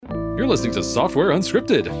You're listening to Software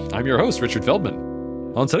Unscripted. I'm your host, Richard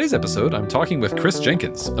Feldman. On today's episode, I'm talking with Kris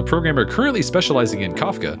Jenkins, a programmer currently specializing in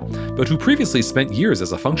Kafka, but who previously spent years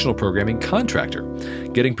as a functional programming contractor,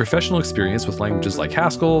 getting professional experience with languages like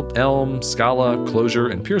Haskell, Elm, Scala,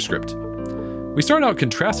 Clojure, and PureScript. We start out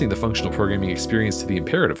contrasting the functional programming experience to the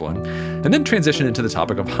imperative one, and then transition into the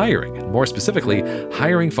topic of hiring, and more specifically,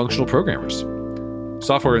 hiring functional programmers.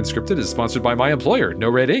 Software Unscripted is sponsored by my employer,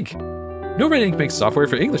 NoRed Inc. NoRed Inc. makes software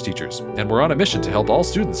for English teachers, and we're on a mission to help all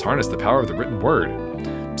students harness the power of the written word.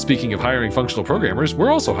 Speaking of hiring functional programmers, we're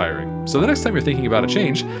also hiring. So the next time you're thinking about a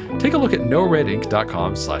change, take a look at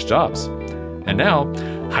noredinc.com/jobs. And now,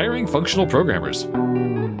 hiring functional programmers.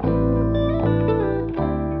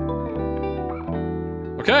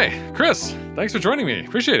 Okay, Kris, thanks for joining me.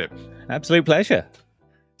 Appreciate it. Absolute pleasure.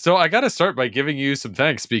 So I got to start by giving you some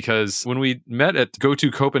thanks because when we met at GoTo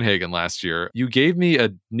Copenhagen last year, you gave me a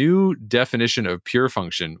new definition of pure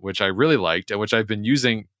function, which I really liked and which I've been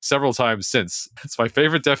using several times since. It's my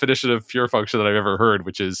favorite definition of pure function that I've ever heard,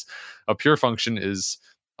 which is a pure function is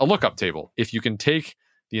a lookup table. If you can take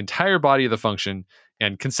the entire body of the function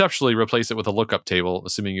and conceptually replace it with a lookup table,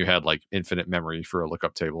 assuming you had like infinite memory for a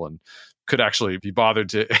lookup table and could actually be bothered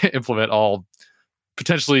to implement all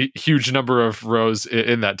potentially huge number of rows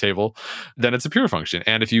in that table, then it's a pure function.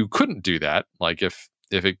 And if you couldn't do that, like if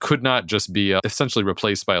it could not just be essentially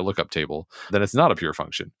replaced by a lookup table, then it's not a pure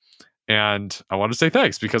function. And I want to say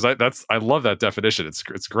thanks because I love that definition. It's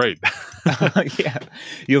great. Yeah,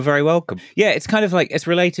 you're very welcome. Yeah, it's kind of like it's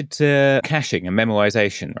related to caching and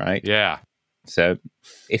memoization, right? Yeah. So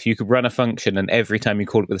if you could run a function and every time you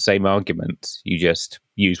call it with the same argument, you just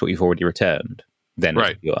use what you've already returned, then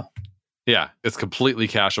right. It's pure. Yeah, it's completely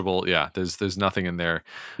cacheable. Yeah, there's nothing in there.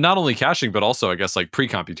 Not only caching, but also, I guess, like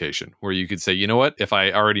pre-computation, where you could say, you know what, if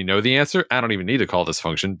I already know the answer, I don't even need to call this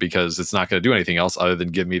function because it's not going to do anything else other than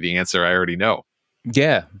give me the answer I already know.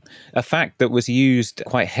 Yeah, a fact that was used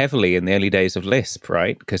quite heavily in the early days of Lisp,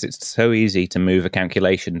 right? Because it's so easy to move a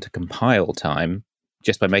calculation to compile time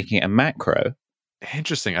just by making it a macro.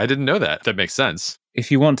 Interesting. I didn't know that. That makes sense. If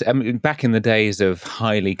you want to, I mean, back in the days of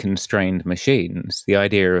highly constrained machines, the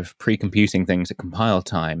idea of pre-computing things at compile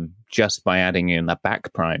time just by adding in a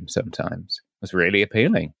back prime sometimes was really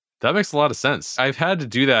appealing. That makes a lot of sense. I've had to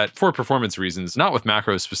do that for performance reasons, not with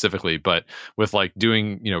macros specifically, but with like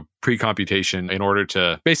doing, pre-computation in order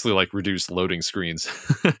to basically like reduce loading screens.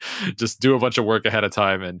 Just do a bunch of work ahead of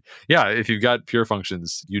time. And yeah, if you've got pure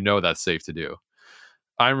functions, that's safe to do.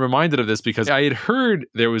 I'm reminded of this because I had heard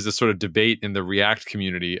there was this sort of debate in the React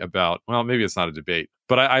community about, well, maybe it's not a debate,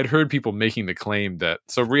 but I'd heard people making the claim that,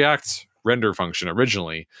 so React's render function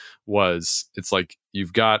originally was, it's like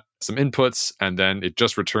you've got some inputs and then it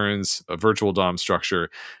just returns a virtual DOM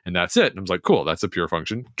structure and that's it. And I was like, cool, that's a pure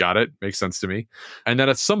function. Got it. Makes sense to me. And then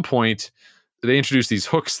at some point, they introduced these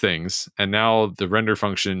hooks things, and now the render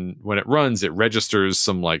function, when it runs, it registers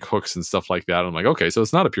some like hooks and stuff like that. I'm like, okay, so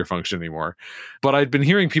it's not a pure function anymore. But I'd been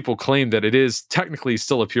hearing people claim that it is technically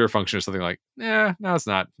still a pure function or something like, no, it's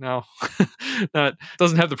not. No, that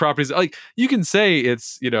doesn't have the properties. Like you can say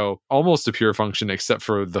it's, almost a pure function except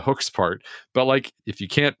for the hooks part. But like if you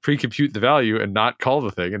can't pre-compute the value and not call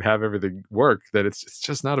the thing and have everything work, then it's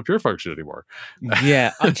just not a pure function anymore.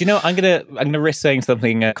 Yeah, do you know? I'm gonna risk saying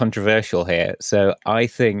something controversial here. So I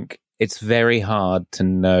think it's very hard to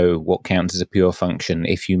know what counts as a pure function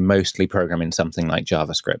if you mostly program in something like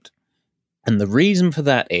JavaScript. And the reason for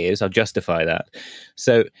that is, I'll justify that.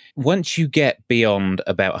 So once you get beyond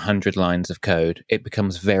about 100 lines of code, it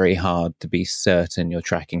becomes very hard to be certain you're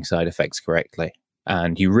tracking side effects correctly.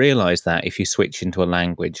 And you realize that if you switch into a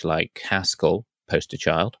language like Haskell, poster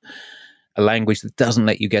child, a language that doesn't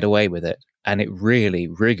let you get away with it. And it really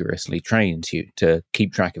rigorously trains you to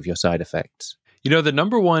keep track of your side effects. The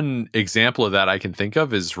number one example of that I can think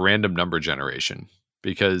of is random number generation,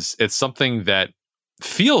 because it's something that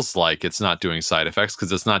feels like it's not doing side effects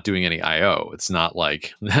because it's not doing any I/O. It's not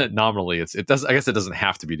like nominally it does. I guess it doesn't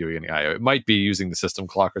have to be doing any I/O. It might be using the system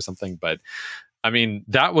clock or something, but I mean,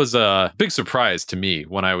 that was a big surprise to me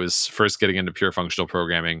when I was first getting into pure functional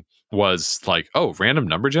programming. Was like, oh, random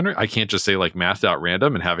number generator? I can't just say like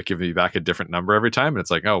mathed.random and have it give me back a different number every time. And it's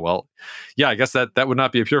like, oh, well, yeah, I guess that would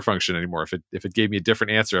not be a pure function anymore if it gave me a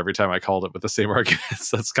different answer every time I called it with the same arguments.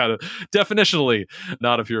 That's kind of definitionally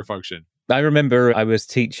not a pure function. I remember I was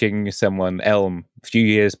teaching someone Elm a few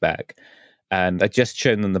years back, and I'd just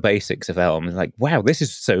shown them the basics of Elm. And like, wow, this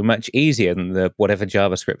is so much easier than the whatever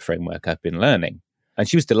JavaScript framework I've been learning. And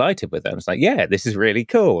she was delighted with it. I was like, yeah, this is really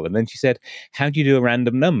cool. And then she said, how do you do a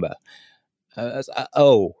random number? I was like,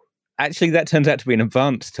 oh, actually, that turns out to be an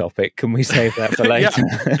advanced topic. Can we save that for later?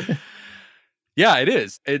 Yeah, it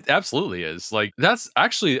is. It absolutely is. Like, that's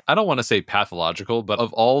actually, I don't want to say pathological, but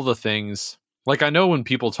of all the things, like, I know when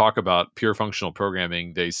people talk about pure functional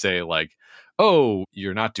programming, they say, like, oh,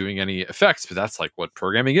 you're not doing any effects, but that's like what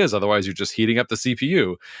programming is. Otherwise, you're just heating up the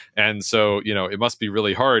CPU. And so, it must be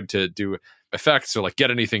really hard to do effects or like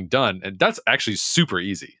get anything done. And that's actually super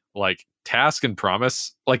easy. Like, task and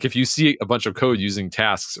promise, like, if you see a bunch of code using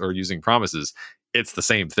tasks or using promises, it's the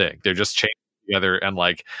same thing. They're just changing together, and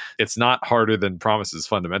like, it's not harder than promises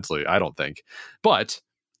fundamentally, I don't think. But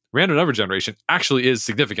random number generation actually is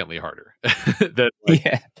significantly harder than like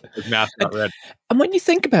Yeah. math not read. And when you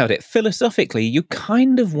think about it, philosophically, you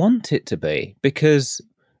kind of want it to be, because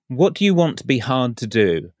what do you want to be hard to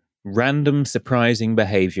do? Random, surprising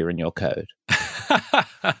behavior in your code.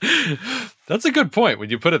 That's a good point when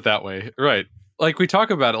you put it that way. Right. Like, we talk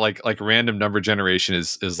about it like random number generation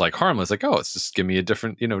is like harmless. Like, oh, it's just give me a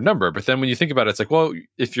different, number. But then when you think about it, it's like, well,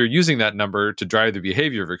 if you're using that number to drive the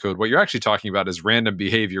behavior of your code, what you're actually talking about is random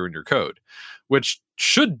behavior in your code, which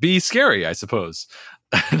should be scary, I suppose.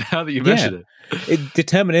 Now that you mention it.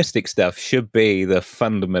 Deterministic stuff should be the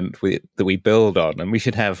fundament that we build on, and we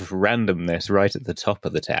should have randomness right at the top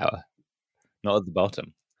of the tower, not at the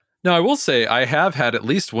bottom. Now, I will say I have had at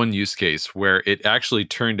least one use case where it actually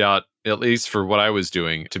turned out, at least for what I was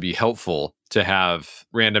doing, to be helpful to have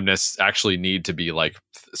randomness actually need to be like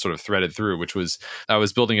sort of threaded through, which was, I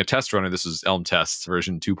was building a test runner. This was Elm Test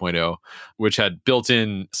version 2.0, which had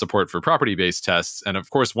built-in support for property-based tests. And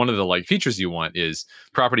of course, one of the like features you want is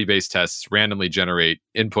property-based tests randomly generate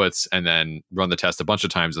inputs and then run the test a bunch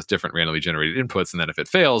of times with different randomly generated inputs. And then if it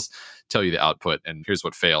fails, tell you the output and here's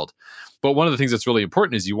what failed. But one of the things that's really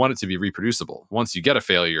important is you want it to be reproducible. Once you get a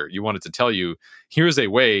failure, you want it to tell you, here's a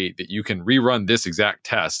way that you can rerun this exact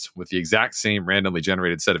test with the exact same randomly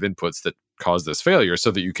generated set of inputs that caused this failure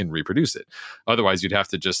so that you can reproduce it. Otherwise, you'd have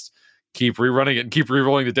to just keep rerunning it and keep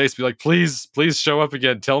rerolling the dice, be like, please show up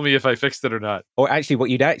again. Tell me if I fixed it or not. Or actually,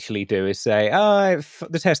 what you'd actually do is say,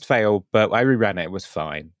 the test failed, but I reran it. It was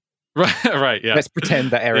fine. Right, yeah. Let's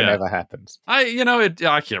pretend that error never happens. I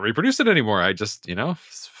can't reproduce it anymore. I just,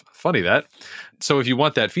 it's funny that. So if you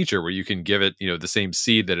want that feature where you can give it, the same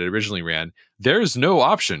seed that it originally ran, there's no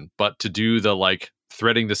option but to do the like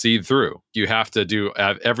threading the seed through. You have to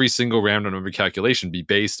have every single random number calculation be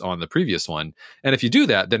based on the previous one. And if you do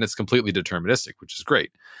that, then it's completely deterministic, which is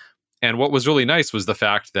great. And what was really nice was the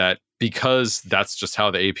fact that because that's just how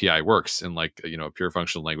the API works in like, a pure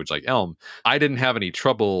functional language like Elm, I didn't have any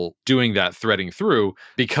trouble doing that threading through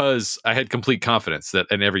because I had complete confidence that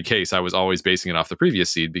in every case I was always basing it off the previous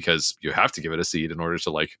seed, because you have to give it a seed in order to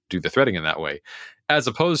like do the threading in that way. As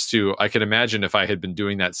opposed to, I can imagine if I had been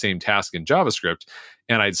doing that same task in JavaScript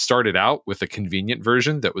and I'd started out with a convenient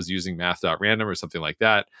version that was using math.random or something like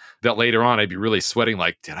that, that later on I'd be really sweating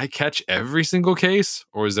like, did I catch every single case?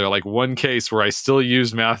 Or is there like one case where I still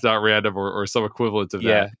use math.random or some equivalent of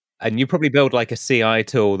that? And you probably build like a CI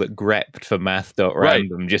tool that grepped for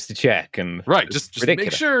math.random just to check. And just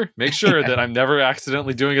make sure that I'm never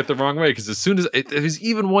accidentally doing it the wrong way. Because as soon as if there's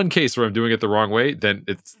even one case where I'm doing it the wrong way, then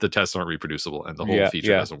the tests aren't reproducible and the whole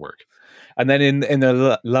feature doesn't work. And then in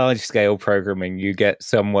the large scale programming, you get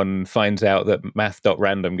someone finds out that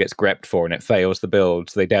math.random gets grepped for and it fails the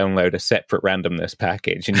build. So they download a separate randomness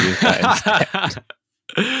package and use that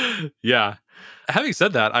instead. Yeah. Having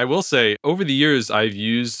said that, I will say over the years, I've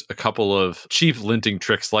used a couple of cheap linting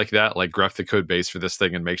tricks like that, like grep the code base for this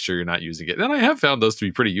thing and make sure you're not using it. And I have found those to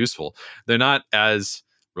be pretty useful. They're not as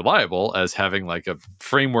reliable as having like a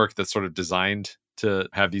framework that's sort of designed to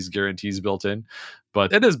have these guarantees built in,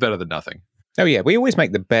 but it is better than nothing. Oh yeah, we always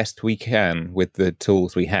make the best we can with the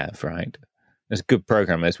tools we have, right? As good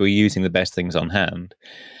programmers, we're using the best things on hand.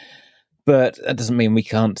 But that doesn't mean we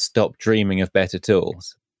can't stop dreaming of better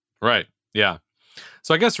tools. Right, yeah.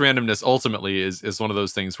 So I guess randomness ultimately is one of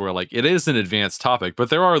those things where like it is an advanced topic, but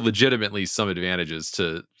there are legitimately some advantages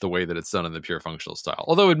to the way that it's done in the pure functional style.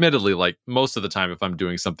 Although admittedly, like most of the time, if I'm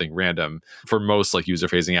doing something random for most like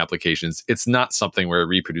user-facing applications, it's not something where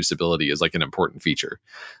reproducibility is like an important feature.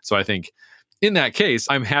 So I think in that case,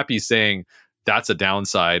 I'm happy saying that's a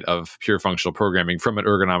downside of pure functional programming from an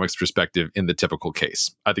ergonomics perspective in the typical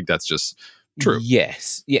case. I think that's just true.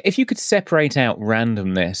 Yes. Yeah. If you could separate out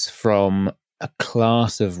randomness from a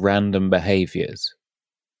class of random behaviors,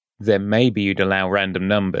 then maybe you'd allow random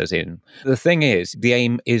numbers in. The thing is, the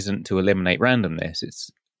aim isn't to eliminate randomness.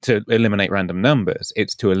 It's to eliminate random numbers.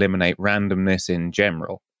 It's to eliminate randomness in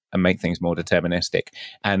general and make things more deterministic.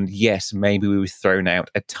 And yes, maybe we've thrown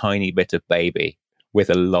out a tiny bit of baby with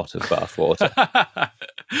a lot of bathwater.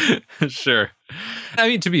 Sure. I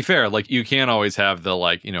mean, to be fair, like you can't always have the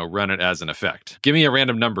like, run it as an effect. Give me a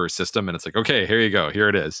random number system and it's like, okay, here you go. Here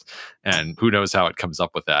it is. And who knows how it comes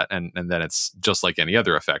up with that. And then it's just like any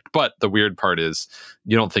other effect. But the weird part is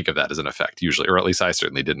you don't think of that as an effect usually, or at least I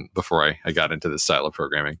certainly didn't before I got into this style of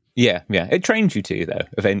programming. Yeah. It trains you to, though,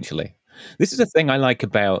 eventually. This is a thing I like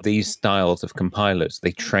about these styles of compilers.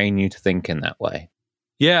 They train you to think in that way.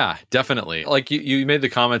 Yeah, definitely. Like you made the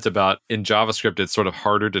comment about in JavaScript, it's sort of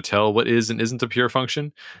harder to tell what is and isn't a pure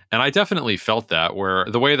function. And I definitely felt that, where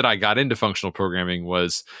the way that I got into functional programming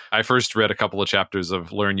was I first read a couple of chapters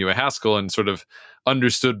of Learn You a Haskell and sort of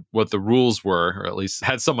understood what the rules were, or at least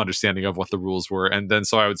had some understanding of what the rules were. And then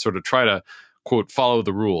so I would sort of try to, quote, follow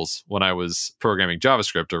the rules when I was programming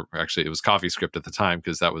JavaScript, or actually it was CoffeeScript at the time,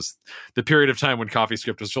 because that was the period of time when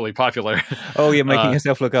CoffeeScript was really popular. Oh, you're making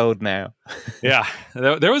yourself look old now. Yeah,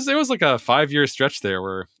 there was like a 5-year stretch there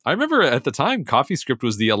where I remember at the time CoffeeScript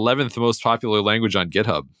was the 11th most popular language on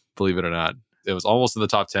GitHub, believe it or not. It was almost in the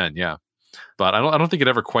top 10, yeah. But I don't think it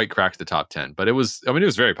ever quite cracked the top 10, but it was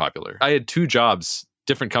very popular. I had 2 jobs,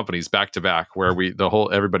 different companies back to back, where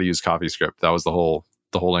everybody used CoffeeScript. That was the whole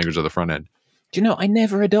language of the front end. Do you know, I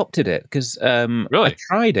never adopted it because really? I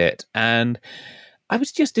tried it and I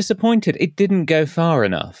was just disappointed. It didn't go far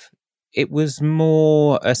enough. It was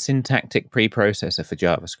more a syntactic preprocessor for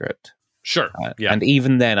JavaScript. Sure. Yeah. And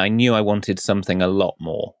even then, I knew I wanted something a lot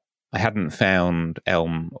more. I hadn't found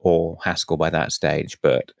Elm or Haskell by that stage,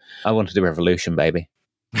 but I wanted a revolution, baby.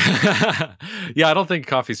 Yeah, I don't think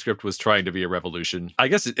CoffeeScript was trying to be a revolution. I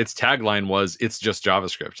guess its tagline was, it's just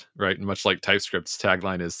JavaScript, right? Much like TypeScript's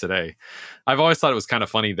tagline is today. I've always thought it was kind of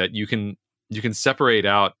funny that you can separate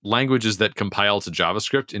out languages that compile to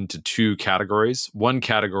JavaScript into 2 categories. One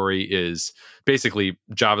category is basically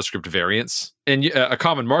JavaScript variants. And a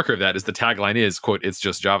common marker of that is the tagline is, quote, it's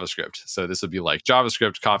just JavaScript. So this would be like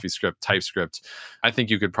JavaScript, CoffeeScript, TypeScript. I think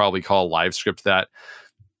you could probably call LiveScript that.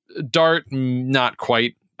 Dart, not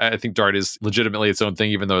quite. I think Dart is legitimately its own thing,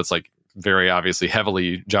 even though it's like very obviously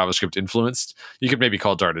heavily JavaScript influenced. You could maybe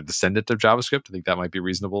call Dart a descendant of JavaScript. I think that might be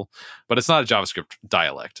reasonable, but it's not a JavaScript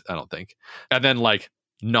dialect, I don't think. And then like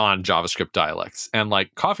non-JavaScript dialects, and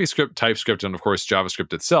like CoffeeScript, TypeScript, and of course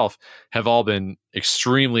JavaScript itself have all been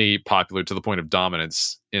extremely popular to the point of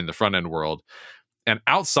dominance in the front end world. And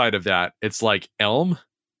outside of that, it's like Elm,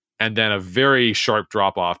 and then a very sharp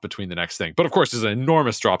drop off between the next thing. But of course, there's an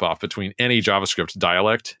enormous drop off between any JavaScript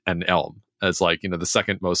dialect and Elm as like, the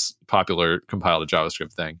second most popular compiled to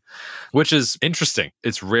JavaScript thing, which is interesting.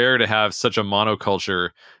 It's rare to have such a monoculture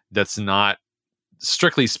that's not,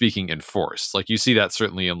 strictly speaking, enforced. Like you see that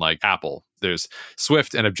certainly in like Apple. There's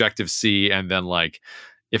Swift and Objective-C, and then like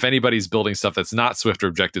if anybody's building stuff that's not Swift or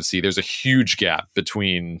Objective-C, there's a huge gap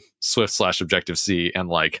between Swift/Objective-C and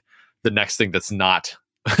like the next thing that's not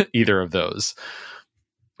either of those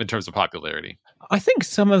in terms of popularity. I think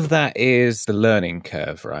some of that is the learning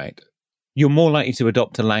curve, right? You're more likely to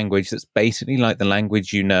adopt a language that's basically like the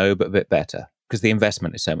language you know, but a bit better because the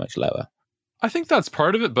investment is so much lower. I think that's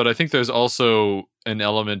part of it, but I think there's also an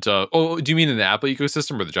element of, do you mean in the Apple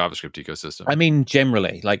ecosystem or the JavaScript ecosystem? I mean,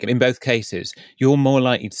 generally, like in both cases, you're more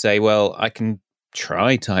likely to say, well, I can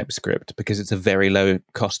try TypeScript because it's a very low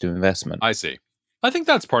cost of investment. I see. I think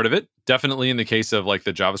that's part of it. Definitely in the case of like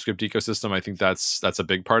the JavaScript ecosystem, I think that's a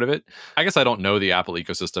big part of it. I guess I don't know the Apple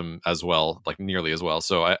ecosystem as well, like nearly as well,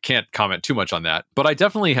 so I can't comment too much on that. But I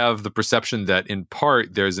definitely have the perception that in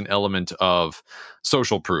part there's an element of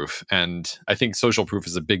social proof. And I think social proof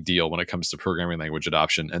is a big deal when it comes to programming language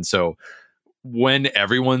adoption. And so when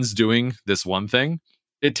everyone's doing this one thing,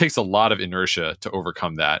 it takes a lot of inertia to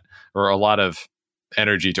overcome that, or a lot of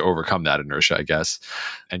energy to overcome that inertia, I guess,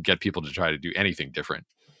 and get people to try to do anything different.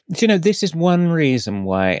 Do you know, this is one reason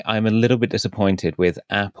why I'm a little bit disappointed with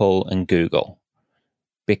Apple and Google,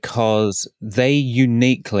 because they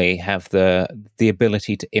uniquely have the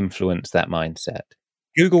ability to influence that mindset.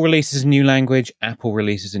 Google releases a new language, Apple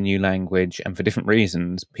releases a new language, and for different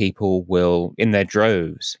reasons, people will, in their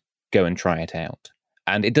droves, go and try it out.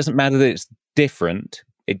 And it doesn't matter that it's different.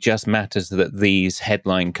 It just matters that these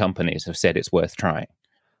headline companies have said it's worth trying.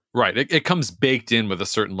 Right. It comes baked in with a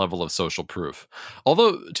certain level of social proof.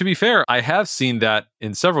 Although, to be fair, I have seen that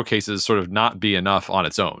in several cases sort of not be enough on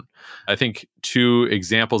its own. I think 2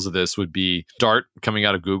 examples of this would be Dart coming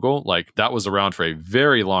out of Google. Like that was around for a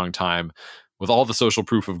very long time with all the social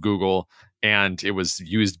proof of Google. And it was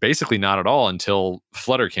used basically not at all until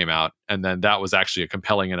Flutter came out. And then that was actually a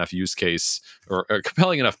compelling enough use case, or a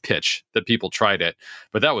compelling enough pitch that people tried it.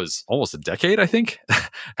 But that was almost a decade, I think,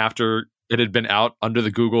 after it had been out under the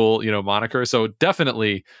Google, moniker. So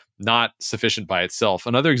definitely not sufficient by itself.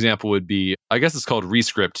 Another example would be, I guess it's called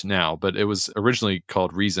Rescript now, but it was originally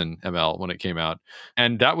called Reason ML when it came out.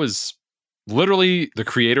 And that was literally the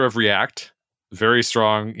creator of React, very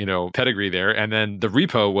strong, pedigree there. And then the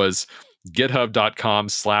repo was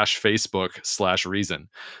github.com/Facebook/reason.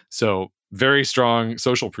 So very strong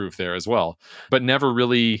social proof there as well, but never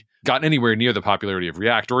really gotten anywhere near the popularity of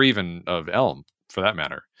React or even of Elm for that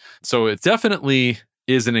matter. So it definitely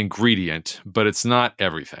is an ingredient, but it's not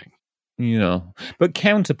everything. But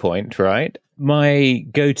counterpoint, right? My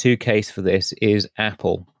go-to case for this is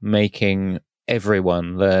Apple making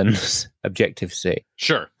everyone learns Objective-C.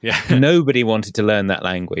 Sure, yeah. Nobody wanted to learn that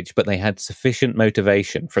language, but they had sufficient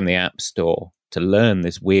motivation from the App Store to learn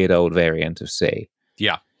this weird old variant of C.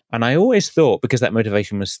 Yeah. And I always thought, because that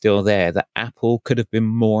motivation was still there, that Apple could have been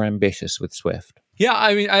more ambitious with Swift. Yeah,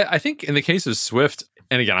 I mean, I think in the case of Swift,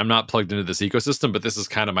 and again, I'm not plugged into this ecosystem, but this is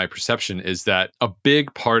kind of my perception, is that a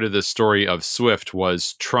big part of the story of Swift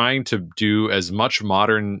was trying to do as much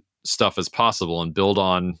modern stuff as possible and build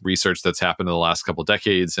on research that's happened in the last couple of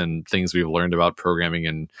decades and things we've learned about programming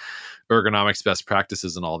and ergonomics best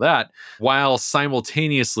practices and all that, while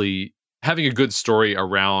simultaneously having a good story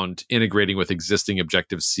around integrating with existing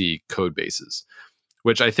Objective-C code bases,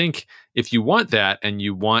 which I think if you want that and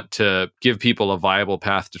you want to give people a viable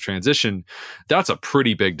path to transition, that's a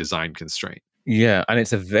pretty big design constraint. Yeah, and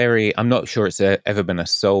I'm not sure it's ever been a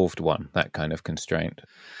solved one, that kind of constraint.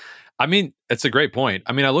 I mean, it's a great point.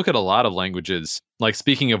 I mean, I look at a lot of languages, like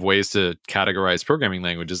speaking of ways to categorize programming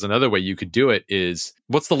languages, another way you could do it is,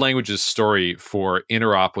 what's the language's story for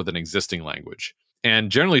interop with an existing language?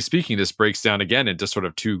 And generally speaking, this breaks down again into sort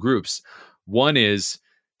of two groups. One is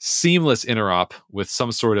seamless interop with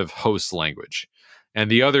some sort of host language. And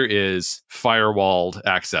the other is firewalled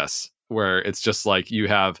access, where it's just like you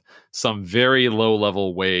have some very low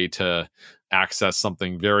level way to access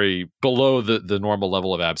something very below the normal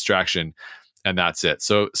level of abstraction, and that's it.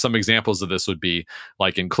 So some examples of this would be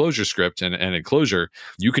like in ClojureScript and in Clojure,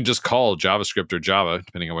 you can just call JavaScript or Java,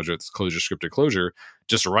 depending on whether it's ClojureScript or Clojure,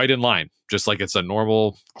 just right in line, just like it's a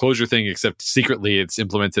normal Clojure thing, except secretly it's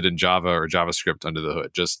implemented in Java or JavaScript under the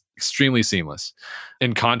hood, just extremely seamless.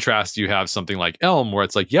 In contrast, you have something like Elm, where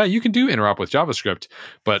it's like, yeah, you can do interop with JavaScript,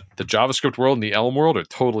 but the JavaScript world and the Elm world are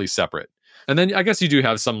totally separate. And then I guess you do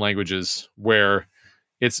have some languages where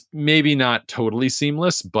it's maybe not totally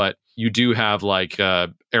seamless, but you do have like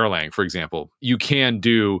Erlang, for example. You can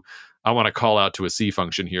do, I want to call out to a C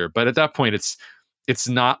function here, but at that point, it's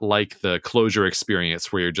not like the Clojure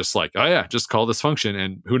experience where you're just like, oh yeah, just call this function,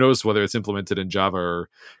 and who knows whether it's implemented in Java or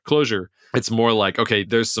Clojure. It's more like, okay,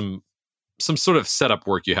 there's some sort of setup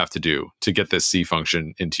work you have to do to get this C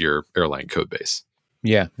function into your Erlang code base.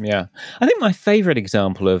 Yeah. I think my favorite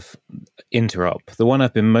example of interop, the one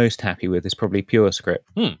I've been most happy with, is probably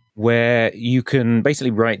PureScript, where you can basically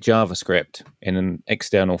write JavaScript in an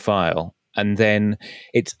external file, and then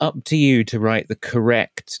it's up to you to write the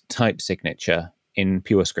correct type signature in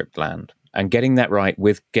PureScript land. And getting that right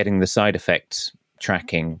with getting the side effects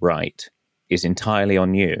tracking right is entirely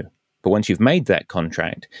on you. But once you've made that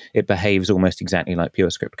contract, it behaves almost exactly like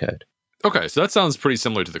PureScript code. Okay, so that sounds pretty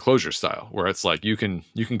similar to the Clojure style, where it's like you can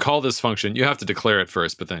call this function, you have to declare it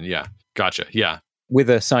first, but then gotcha, yeah. With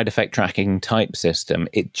a side effect tracking type system,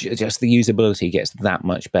 it just the usability gets that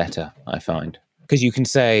much better, I find. Because you can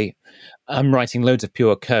say, I'm writing loads of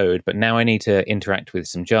pure code, but now I need to interact with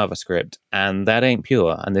some JavaScript, and that ain't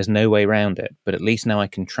pure, and there's no way around it, but at least now I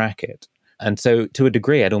can track it. And so to a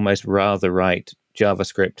degree, I'd almost rather write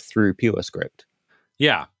JavaScript through PureScript.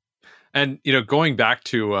 Yeah. And, going back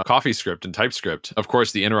to CoffeeScript and TypeScript, of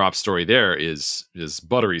course, the interop story there is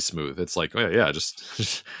buttery smooth. It's like, oh, yeah,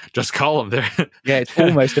 just call them there. Yeah, it's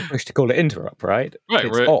almost a push to call it interop, right?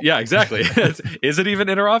 Right. Yeah, exactly. Is it even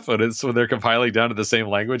interop? But it's when they're compiling down to the same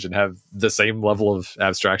language and have the same level of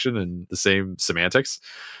abstraction and the same semantics.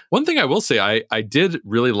 One thing I will say I did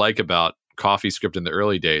really like about CoffeeScript in the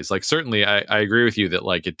early days, like certainly I agree with you that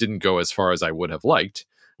like it didn't go as far as I would have liked,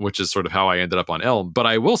 which is sort of how I ended up on Elm. But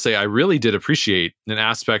I will say I really did appreciate an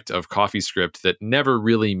aspect of CoffeeScript that never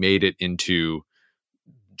really made it into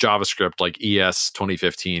JavaScript like ES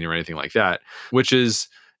 2015 or anything like that, which is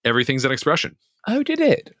everything's an expression. Oh, did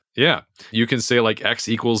it? Yeah. You can say like X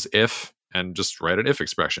equals if and just write an if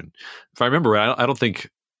expression. If I remember right, I don't think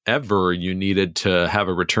ever you needed to have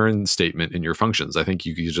a return statement in your functions. I think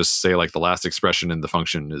you could just say like the last expression in the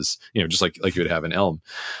function is, just like you would have in Elm.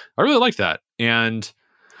 I really like that. And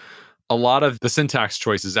a lot of the syntax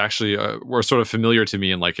choices actually were sort of familiar to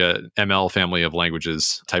me in like a ML family of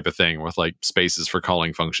languages type of thing with like spaces for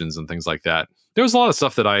calling functions and things like that. There was a lot of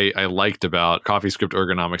stuff that I liked about CoffeeScript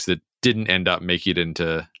ergonomics that didn't end up making it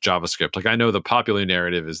into JavaScript. Like I know the popular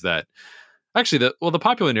narrative is that actually the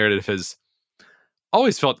popular narrative has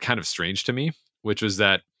always felt kind of strange to me, which was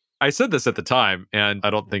that I said this at the time, and I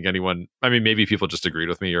don't think anyone, I mean, maybe people just agreed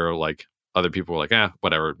with me or like other people were like,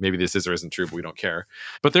 whatever, maybe this is or isn't true, but we don't care.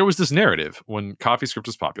 But there was this narrative when CoffeeScript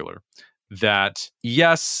was popular that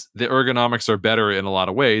yes, the ergonomics are better in a lot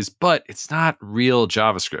of ways, but it's not real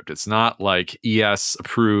JavaScript. It's not like ES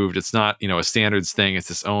approved. It's not, a standards thing. It's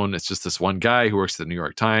just this one guy who works at the New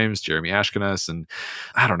York Times, Jeremy Ashkenazi. And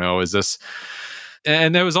I don't know,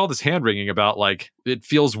 and there was all this hand wringing about like, it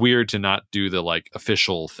feels weird to not do the like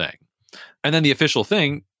official thing. And then the official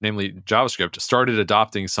thing, namely JavaScript, started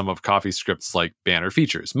adopting some of CoffeeScript's like banner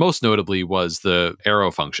features. Most notably was the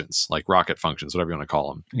arrow functions, like rocket functions, whatever you want to call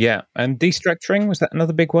them. Yeah. And destructuring, was that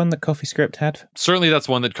another big one that CoffeeScript had? Certainly that's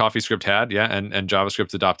one that CoffeeScript had, yeah. And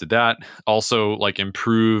JavaScript adopted that. Also like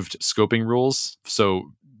improved scoping rules. So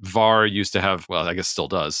var used to have, well, I guess still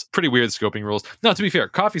does, pretty weird scoping rules. Now, to be fair,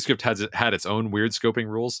 CoffeeScript had its own weird scoping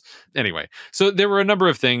rules. Anyway, so there were a number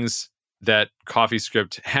of things that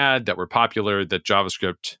CoffeeScript had that were popular that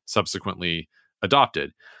JavaScript subsequently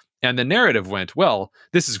adopted. And the narrative went, well,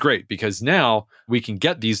 this is great because now we can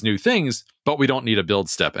get these new things, but we don't need a build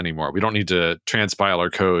step anymore. We don't need to transpile our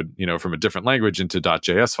code, from a different language into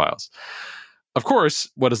 .js files. Of course,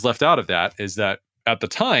 what is left out of that is that at the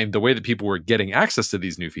time, the way that people were getting access to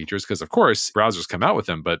these new features, because of course, browsers come out with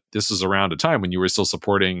them, but this was around a time when you were still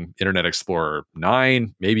supporting Internet Explorer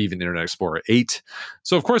 9, maybe even Internet Explorer 8.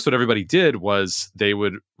 So of course, what everybody did was they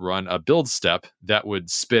would run a build step that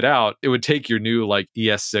would spit out, it would take your new like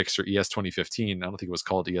ES6 or ES 2015. I don't think it was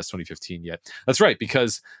called ES 2015 yet. That's right,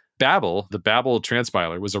 because Babel, the Babel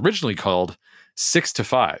transpiler, was originally called 6 to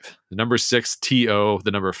 5. The number 6, TO,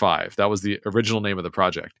 the number 5. That was the original name of the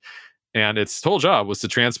project. And its whole job was to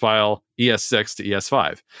transpile ES6 to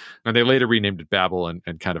ES5. And they later renamed it Babel and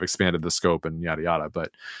kind of expanded the scope and yada, yada.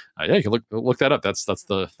 But yeah, you can look that up. That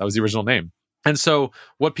was the original name. And so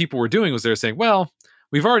what people were doing was they were saying, well,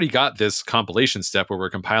 we've already got this compilation step where we're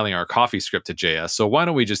compiling our CoffeeScript to JS. So why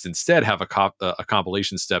don't we just instead have a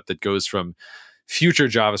compilation step that goes from future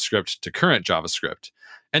JavaScript to current JavaScript?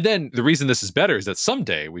 And then the reason this is better is that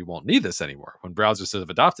someday we won't need this anymore when browsers have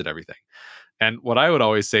adopted everything. And what I would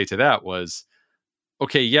always say to that was,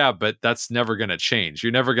 okay, yeah, but that's never going to change.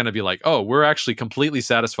 You're never going to be like, oh, we're actually completely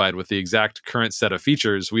satisfied with the exact current set of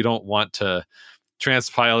features. We don't want to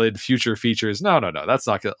transpile in future features. No, that's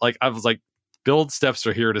not good. Like, I was like, build steps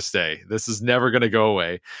are here to stay. This is never going to go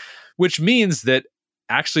away, which means that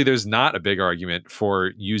actually there's not a big argument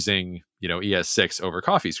for using, ES6 over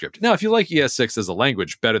CoffeeScript. Now, if you like ES6 as a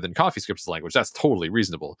language better than CoffeeScript as a language, that's totally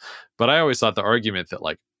reasonable. But I always thought the argument that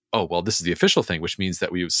like, oh, well, this is the official thing, which means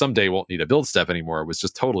that we someday won't need a build step anymore, was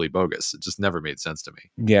just totally bogus. It just never made sense to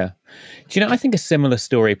me. Yeah. Do you know, I think a similar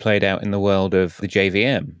story played out in the world of the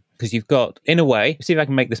JVM, because you've got, in a way, see if I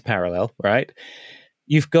can make this parallel, right?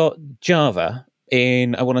 You've got Java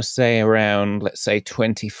in, I want to say around, let's say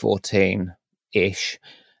 2014-ish,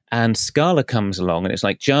 and Scala comes along and it's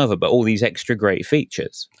like Java, but all these extra great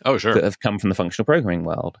features that have come from the functional programming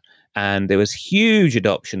world. And there was huge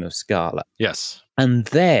adoption of Scala. Yes. And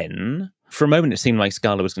then, for a moment, it seemed like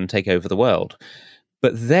Scala was going to take over the world.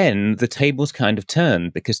 But then the tables kind of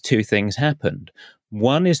turned because two things happened.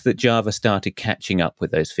 One is that Java started catching up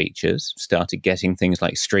with those features, started getting things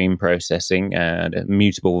like stream processing and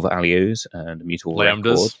mutable values and mutable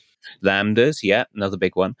record. Lambdas, yeah, another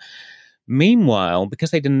big one. Meanwhile,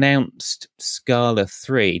 because they'd announced Scala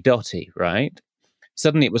 3, Dotty, right?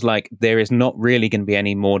 Suddenly it was like, there is not really going to be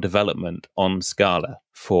any more development on Scala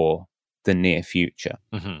for the near future.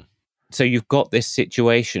 Mm-hmm. So you've got this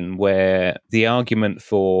situation where the argument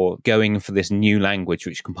for going for this new language,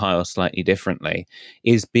 which compiles slightly differently,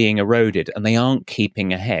 is being eroded, and they aren't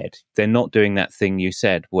keeping ahead. They're not doing that thing you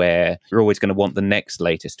said where you're always going to want the next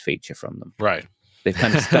latest feature from them. Right. They've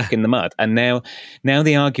kind of stuck in the mud. And now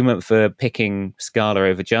the argument for picking Scala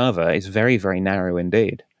over Java is very, very narrow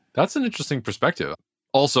indeed. That's an interesting perspective.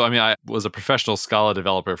 Also, I mean, I was a professional Scala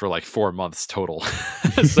developer for like 4 months total.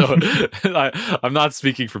 So I'm not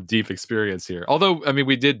speaking from deep experience here. Although, I mean,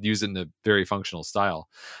 we did use it in a very functional style.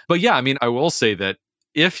 But yeah, I mean, I will say that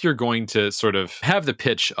if you're going to sort of have the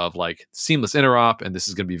pitch of like seamless interop, and this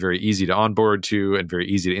is going to be very easy to onboard to and very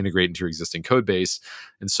easy to integrate into your existing code base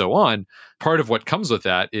and so on, part of what comes with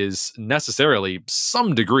that is necessarily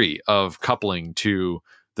some degree of coupling to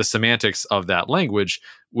the semantics of that language,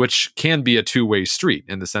 which can be a two-way street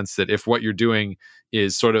in the sense that if what you're doing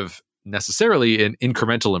is sort of necessarily an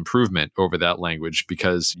incremental improvement over that language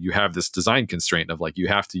because you have this design constraint of like you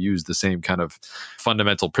have to use the same kind of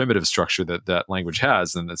fundamental primitive structure that that language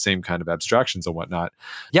has and the same kind of abstractions and whatnot.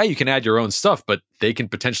 Yeah, you can add your own stuff, but they can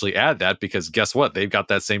potentially add that because guess what? They've got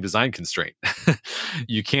that same design constraint.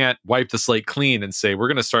 You can't wipe the slate clean and say, we're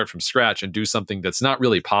going to start from scratch and do something that's not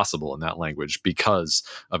really possible in that language because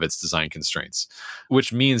of its design constraints,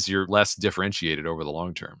 which means you're less differentiated over the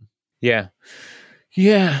long term. Yeah.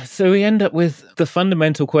 Yeah, so we end up with the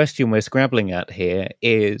fundamental question we're scrabbling at here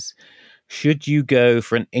is, should you go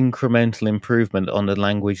for an incremental improvement on a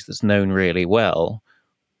language that's known really well,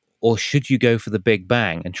 or should you go for the big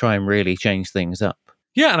bang and try and really change things up?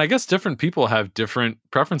 Yeah, and I guess different people have different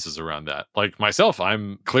preferences around that. Like myself,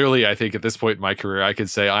 I'm clearly, I think at this point in my career, I could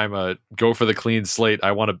say I'm a go for the clean slate.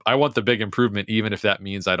 I want the big improvement, even if that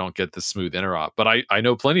means I don't get the smooth interop. But I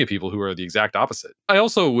know plenty of people who are the exact opposite. I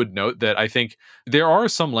also would note that I think there are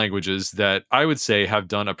some languages that I would say have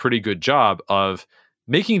done a pretty good job of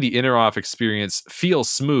making the interop experience feel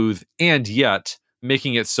smooth and yet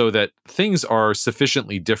making it so that things are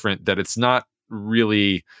sufficiently different that it's not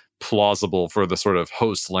really plausible for the sort of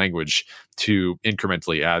host language to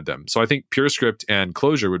incrementally add them. So I think PureScript and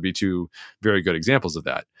Clojure would be two very good examples of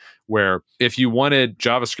that, where if you wanted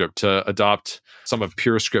JavaScript to adopt some of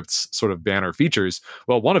PureScript's sort of banner features,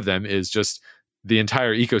 well, one of them is just the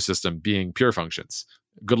entire ecosystem being pure functions.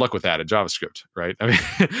 Good luck with that in JavaScript, right? I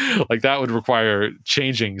mean, like that would require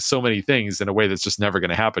changing so many things in a way that's just never going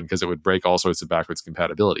to happen because it would break all sorts of backwards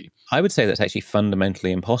compatibility. I would say that's actually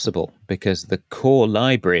fundamentally impossible because the core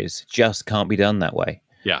libraries just can't be done that way.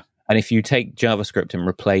 Yeah. And if you take JavaScript and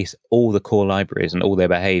replace all the core libraries and all their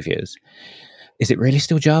behaviors, is it really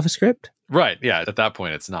still JavaScript? Right. Yeah. At that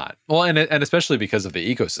point, it's not. Well, and especially because of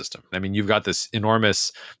the ecosystem. I mean, you've got this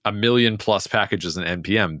enormous 1 million plus packages in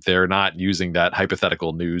NPM. They're not using that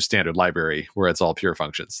hypothetical new standard library where it's all pure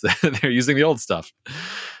functions. They're using the old stuff.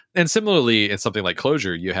 And similarly, in something like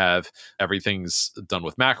Clojure, you have everything's done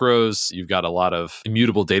with macros. You've got a lot of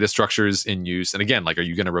immutable data structures in use. And again, like, are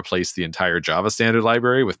you going to replace the entire Java standard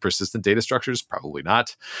library with persistent data structures? Probably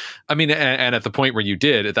not. I mean, and at the point where you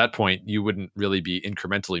did, at that point, you wouldn't really be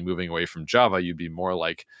incrementally moving away from Java. You'd be more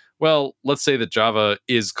like, well, let's say that Java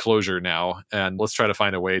is Clojure now, and let's try to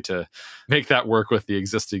find a way to make that work with the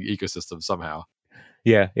existing ecosystem somehow.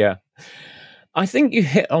 Yeah, yeah. I think you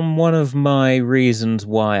hit on one of my reasons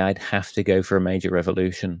why I'd have to go for a major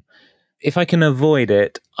revolution. If I can avoid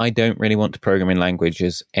it, I don't really want to program in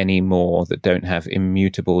languages anymore that don't have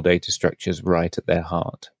immutable data structures right at their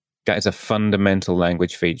heart. That is a fundamental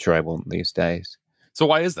language feature I want these days. So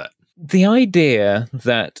why is that? The idea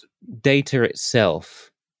that data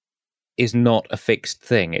itself is not a fixed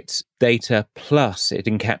thing. It's data plus it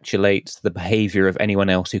encapsulates the behavior of anyone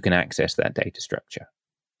else who can access that data structure.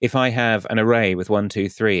 If I have an array with 1, 2,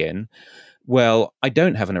 3 in, well, I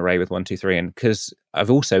don't have an array with 1, 2, 3 in because I've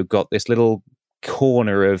also got this little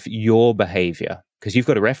corner of your behavior because you've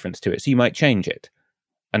got a reference to it, so you might change it.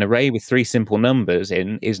 An array with 3 simple numbers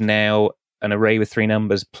in is now an array with 3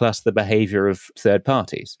 numbers plus the behavior of third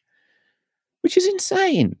parties, which is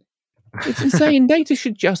insane. It's insane. Data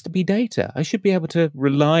should just be data. I should be able to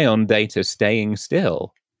rely on data staying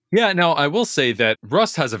still. Yeah, no, I will say that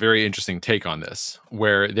Rust has a very interesting take on this,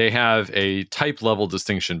 where they have a type level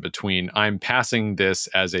distinction between I'm passing this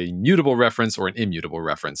as a mutable reference or an immutable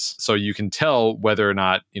reference. So you can tell whether or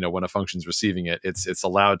not, when a function's receiving it, it's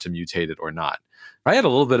allowed to mutate it or not. I had a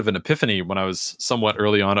little bit of an epiphany when I was somewhat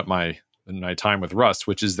early on in my time with Rust,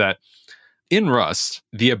 which is that in Rust,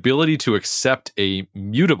 the ability to accept a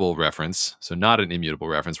mutable reference, so not an immutable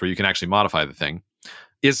reference where you can actually modify the thing,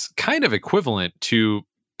 is kind of equivalent to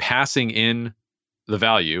passing in the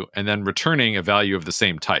value and then returning a value of the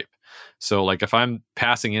same type. So like if I'm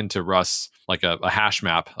passing into Rust like a hash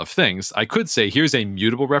map of things, I could say, here's a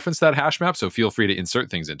mutable reference to that hash map, so feel free to insert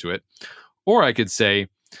things into it. Or I could say,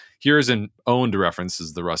 here's an owned reference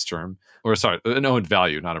is the Rust term, or sorry, an owned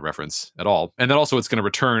value, not a reference at all. And then also it's going to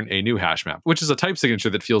return a new hash map, which is a type signature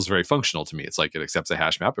that feels very functional to me. It's like it accepts a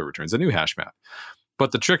hash map, it returns a new hash map.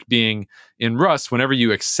 But the trick being in Rust, whenever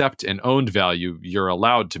you accept an owned value, you're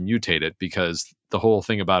allowed to mutate it because the whole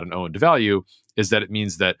thing about an owned value is that it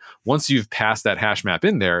means that once you've passed that hash map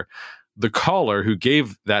in there, the caller who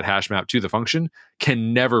gave that hash map to the function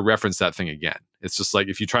can never reference that thing again. It's just like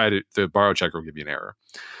if you try to, the borrow checker will give you an error.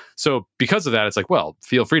 So because of that, it's like, well,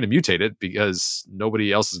 feel free to mutate it because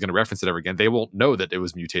nobody else is going to reference it ever again. They won't know that it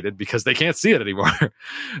was mutated because they can't see it anymore.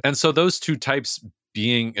 And so those two types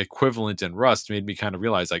being equivalent in Rust made me kind of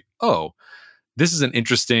realize like, oh, this is an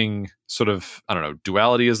interesting sort of, I don't know,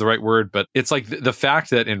 duality is the right word, but it's like the fact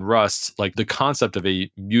that in Rust, like the concept of a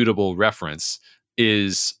mutable reference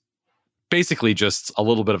is basically just a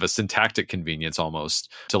little bit of a syntactic convenience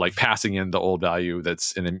almost to like passing in the old value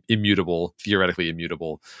that's an immutable, theoretically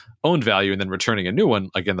immutable owned value and then returning a new one,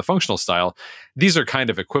 again, the functional style. These are kind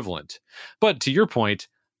of equivalent. But to your point,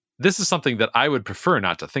 this is something that I would prefer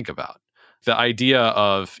not to think about. The idea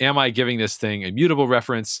of, am I giving this thing a mutable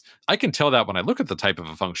reference? I can tell that when I look at the type of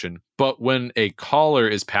a function, but when a caller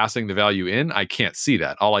is passing the value in, I can't see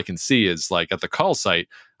that. All I can see is like at the call site,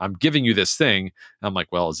 I'm giving you this thing. And I'm like,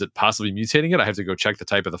 well, is it possibly mutating it? I have to go check the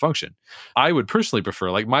type of the function. I would personally prefer,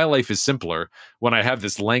 like my life is simpler when I have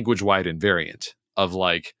this language-wide invariant of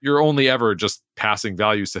like, you're only ever just passing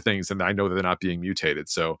values to things and I know that they're not being mutated.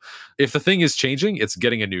 So if the thing is changing, it's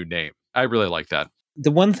getting a new name. I really like that. The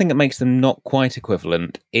one thing that makes them not quite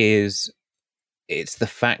equivalent is it's the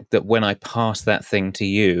fact that when I pass that thing to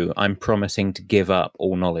you, I'm promising to give up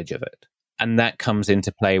all knowledge of it. And that comes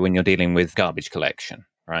into play when you're dealing with garbage collection,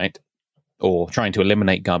 right? Or trying to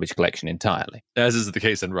eliminate garbage collection entirely. As is the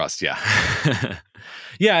case in Rust, yeah.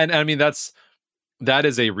 Yeah, and I mean, that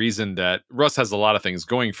is a reason that Rust has a lot of things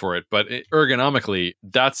going for it, but ergonomically,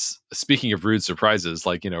 that's, speaking of rude surprises,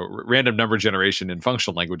 like, random number generation in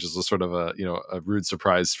functional languages was sort of a rude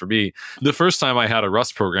surprise for me. The first time I had a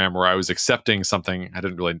Rust program where I was accepting something, I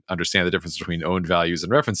didn't really understand the difference between owned values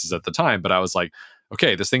and references at the time, but I was like,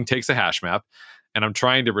 okay, this thing takes a hash map, and I'm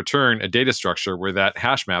trying to return a data structure where that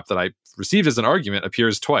hash map that I received as an argument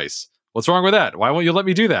appears twice. What's wrong with that? Why won't you let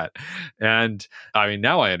me do that? And I mean,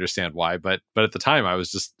 now I understand why, but at the time I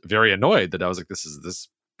was just very annoyed that I was like, this is this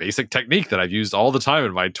basic technique that I've used all the time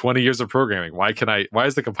in my 20 years of programming. Why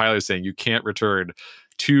is the compiler saying you can't return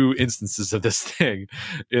two instances of this thing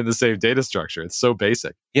in the same data structure? It's so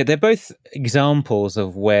basic. Yeah, they're both examples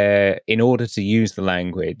of where, in order to use the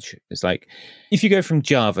language, it's like if you go from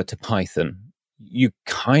Java to Python, you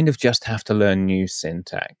kind of just have to learn new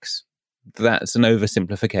syntax. That's an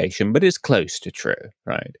oversimplification, but it's close to true,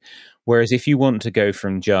 right? Whereas if you want to go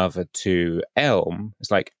from Java to Elm,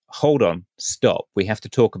 it's like, hold on, stop. We have to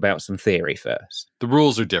talk about some theory first. The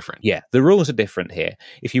rules are different. Yeah, the rules are different here.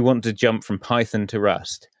 If you want to jump from Python to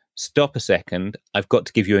Rust, stop a second. I've got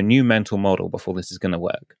to give you a new mental model before this is going to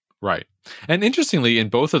work. Right. And interestingly, in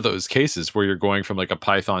both of those cases where you're going from like a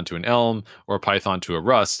Python to an Elm or a Python to a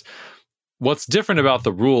Rust, what's different about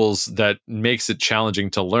the rules that makes it challenging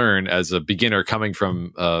to learn as a beginner coming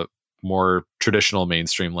from a more traditional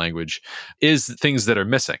mainstream language is things that are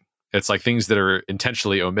missing. It's like things that are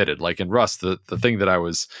intentionally omitted. Like in Rust, the thing that I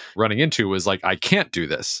was running into was like, I can't do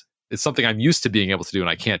this. It's something I'm used to being able to do and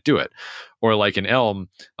I can't do it. Or like in Elm,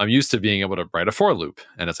 I'm used to being able to write a for loop.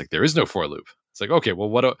 And it's like, there is no for loop. It's like, okay, well,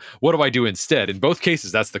 what do I do instead? In both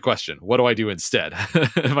cases, that's the question. What do I do instead?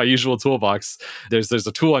 In my usual toolbox, there's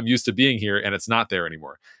a tool I'm used to being here and it's not there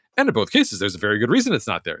anymore. And in both cases, there's a very good reason it's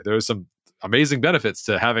not there. There's some amazing benefits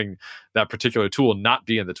to having that particular tool not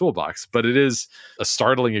be in the toolbox, but it is a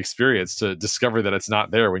startling experience to discover that it's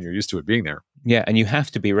not there when you're used to it being there. Yeah, and you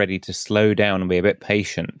have to be ready to slow down and be a bit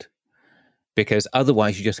patient, because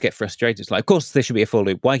otherwise you just get frustrated. It's like, of course there should be a for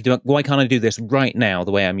loop. Why can't I do this right now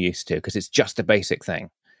the way I'm used to? Because it's just a basic thing.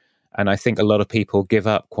 And I think a lot of people give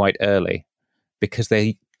up quite early because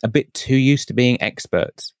they're a bit too used to being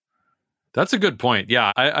experts. That's a good point.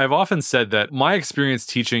 Yeah, I've often said that my experience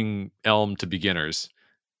teaching Elm to beginners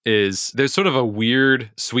is there's sort of a weird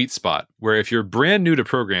sweet spot where if you're brand new to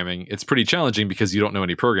programming, it's pretty challenging because you don't know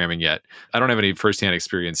any programming yet. I don't have any firsthand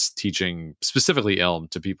experience teaching specifically Elm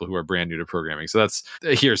to people who are brand new to programming. So that's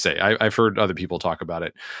a hearsay. I've heard other people talk about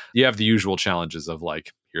it. You have the usual challenges of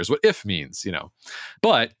like, here's what if means,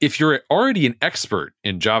 But if you're already an expert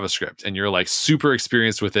in JavaScript and you're like super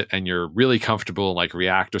experienced with it and you're really comfortable in like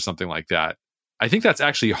React or something like that, I think that's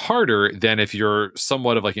actually harder than if you're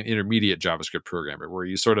somewhat of like an intermediate JavaScript programmer where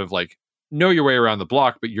you sort of like know your way around the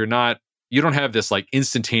block, but you don't have this like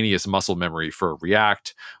instantaneous muscle memory for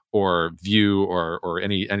React or Vue or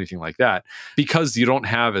anything like that because you don't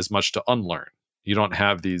have as much to unlearn. You don't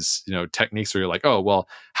have these, techniques where you're like, oh, well,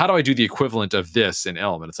 how do I do the equivalent of this in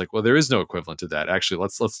Elm? And it's like, well, there is no equivalent to that. Actually,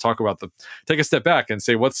 let's talk about take a step back and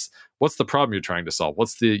say, what's the problem you're trying to solve?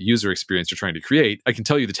 What's the user experience you're trying to create? I can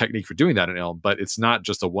tell you the technique for doing that in Elm, but it's not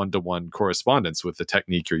just a one-to-one correspondence with the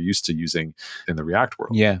technique you're used to using in the React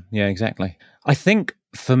world. Yeah, exactly. I think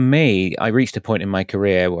for me, I reached a point in my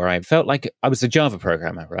career where I felt like I was a Java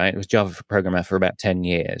programmer, right? I was a Java programmer for about 10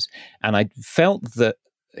 years. And I felt that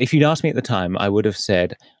if you'd asked me at the time, I would have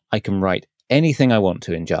said, I can write anything I want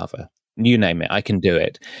to in Java. You name it, I can do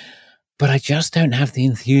it. But I just don't have the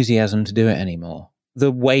enthusiasm to do it anymore.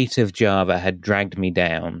 the weight of Java had dragged me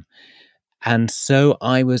down. And so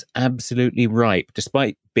I was absolutely ripe,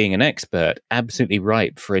 despite being an expert, absolutely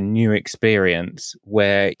ripe for a new experience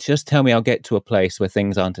where just tell me I'll get to a place where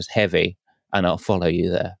things aren't as heavy and I'll follow you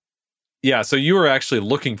there. Yeah, so you were actually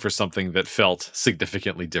looking for something that felt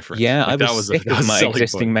significantly different. Yeah, like I was sick of my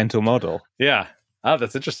existing mental model. Yeah. Oh,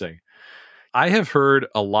 that's interesting. I have heard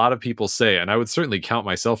a lot of people say, and I would certainly count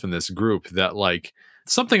myself in this group, that like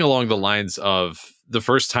something along the lines of the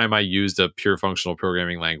first time I used a pure functional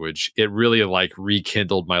programming language, it really like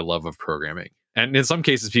rekindled my love of programming. And in some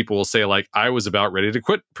cases, people will say like, I was about ready to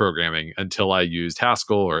quit programming until I used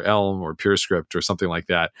Haskell or Elm or PureScript or something like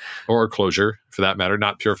that, or Clojure for that matter,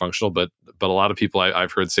 not pure functional, but a lot of people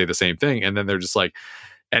I've heard say the same thing. And then they're just like,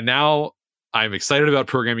 and now I'm excited about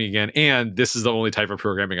programming again. And this is the only type of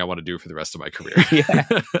programming I want to do for the rest of my career. Yeah.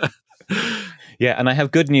 Yeah, and I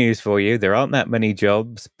have good news for you. There aren't that many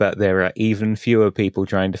jobs, but there are even fewer people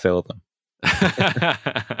trying to fill them.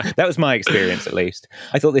 That was my experience, at least.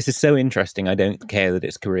 I thought this is so interesting. I don't care that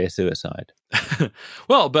it's career suicide.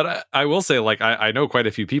 Well, but I will say, like, I know quite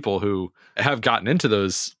a few people who have gotten into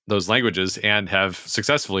those languages and have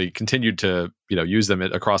successfully continued to, use them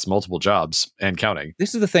across multiple jobs and counting.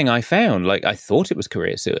 This is the thing I found. Like, I thought it was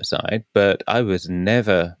career suicide, but I was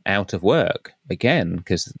never out of work again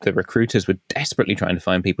because the recruiters were desperately trying to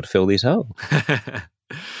find people to fill these holes.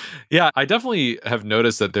 Yeah, I definitely have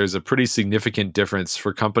noticed that there's a pretty significant difference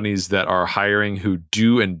for companies that are hiring who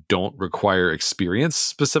do and don't require experience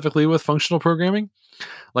specifically with functional programming.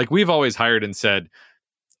 Like we've always hired and said,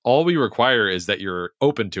 all we require is that you're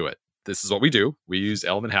open to it. This is what we do. We use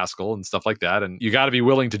Elm and Haskell and stuff like that. And you got to be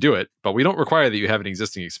willing to do it. But we don't require that you have an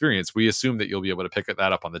existing experience. We assume that you'll be able to pick that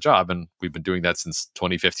up on the job. And we've been doing that since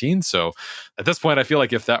 2015. So at this point, I feel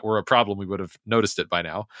like if that were a problem, we would have noticed it by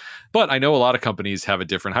now. But I know a lot of companies have a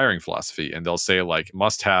different hiring philosophy. And they'll say like,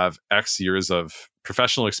 must have X years of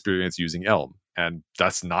professional experience using Elm. And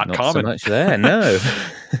that's not common. So much there, no.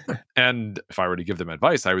 And if I were to give them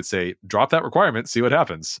advice, I would say, drop that requirement, see what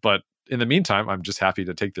happens. But in the meantime, I'm just happy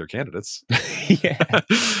to take their candidates. Yeah.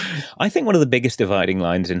 I think one of the biggest dividing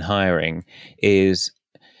lines in hiring is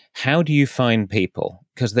how do you find people?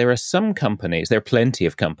 Because there are some companies, there are plenty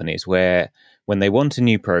of companies where when they want a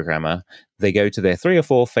new programmer, they go to their 3 or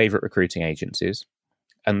 4 favorite recruiting agencies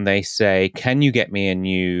and they say, can you get me a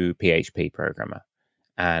new PHP programmer?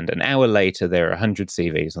 And an hour later, there are 100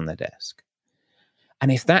 CVs on their desk.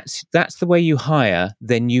 And if that's the way you hire,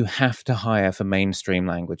 then you have to hire for mainstream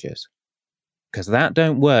languages. Because that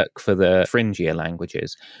don't work for the fringier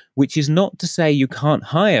languages, which is not to say you can't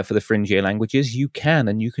hire for the fringier languages. You can,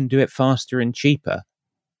 and you can do it faster and cheaper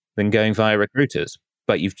than going via recruiters.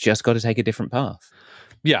 But you've just got to take a different path.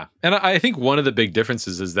 Yeah. And I think one of the big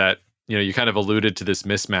differences is that, you kind of alluded to this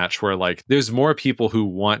mismatch where like there's more people who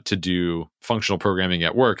want to do functional programming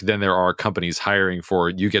at work than there are companies hiring for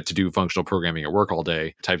you get to do functional programming at work all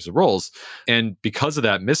day types of roles. And because of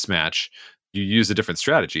that mismatch, you use a different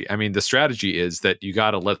strategy. I mean, the strategy is that you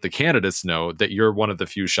got to let the candidates know that you're one of the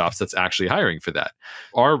few shops that's actually hiring for that.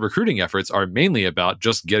 Our recruiting efforts are mainly about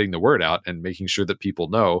just getting the word out and making sure that people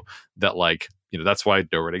know that like, that's why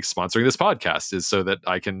NoRedig's sponsoring this podcast is so that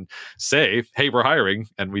I can say, hey, we're hiring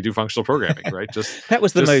and we do functional programming, right? That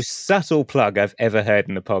was the most subtle plug I've ever heard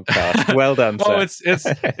in a podcast. Well done, well,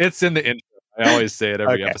 sir. it's in the intro. I always say it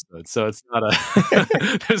every episode. So it's not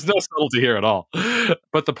there's no subtlety here at all.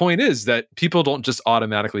 But the point is that people don't just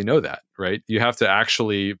automatically know that, right? You have to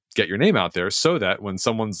actually get your name out there so that when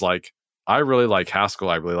someone's like, I really like Haskell,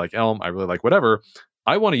 I really like Elm, I really like whatever,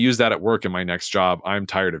 I want to use that at work in my next job. I'm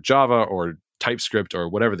tired of Java or TypeScript or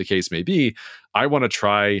whatever the case may be. I want to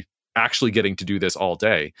try actually getting to do this all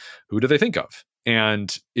day. Who do they think of?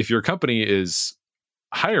 And if your company is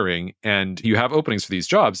hiring and you have openings for these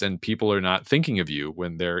jobs and people are not thinking of you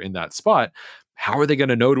when they're in that spot, how are they going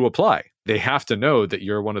to know to apply? They have to know that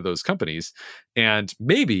you're one of those companies. And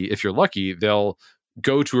maybe if you're lucky, they'll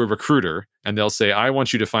go to a recruiter and they'll say, I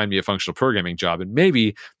want you to find me a functional programming job. And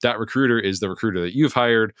maybe that recruiter is the recruiter that you've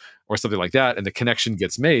hired or something like that. And the connection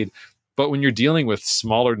gets made. But when you're dealing with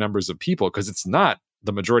smaller numbers of people, because it's not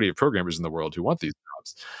the majority of programmers in the world who want these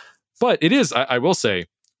jobs, but it is, I will say,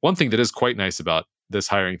 one thing that is quite nice about this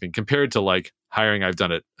hiring thing compared to like hiring I've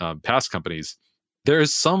done at past companies, there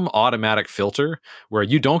is some automatic filter where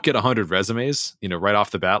you don't get 100 resumes, right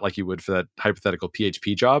off the bat, like you would for that hypothetical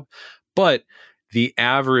PHP job. But the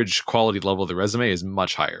average quality level of the resume is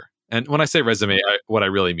much higher. And when I say resume, what I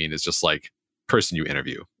really mean is just like person you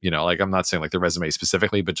interview, like I'm not saying like the resume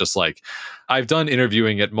specifically, but just like I've done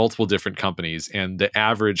interviewing at multiple different companies and the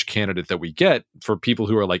average candidate that we get for people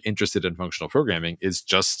who are like interested in functional programming is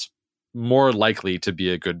just more likely to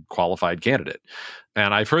be a good qualified candidate.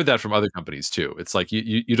 And I've heard that from other companies too. It's like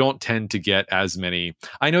you don't tend to get as many.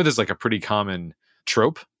 I know there's like a pretty common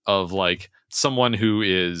trope of like someone who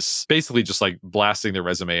is basically just like blasting their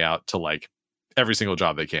resume out to like every single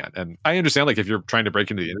job they can. And I understand like if you're trying to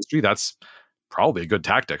break into the industry, that's probably a good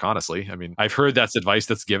tactic, honestly. I mean, I've heard that's advice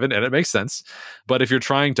that's given and it makes sense. But if you're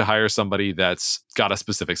trying to hire somebody that's got a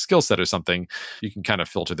specific skill set or something, you can kind of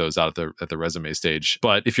filter those out at the resume stage.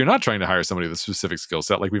 But if you're not trying to hire somebody with a specific skill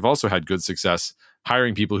set, like we've also had good success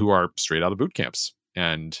hiring people who are straight out of boot camps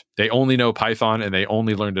and they only know Python and they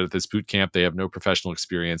only learned it at this boot camp. They have no professional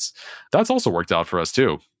experience. That's also worked out for us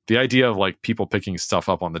too. The idea of like people picking stuff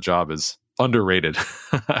up on the job is underrated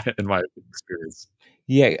in my experience.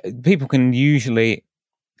 Yeah, people can usually.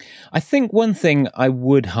 I think one thing I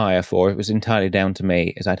would hire for, if it was entirely down to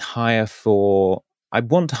me, is I'd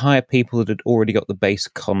want to hire people that had already got the base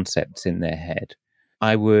concepts in their head.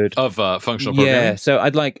 I would of functional programming. Yeah, so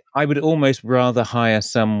I would almost rather hire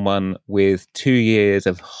someone with 2 years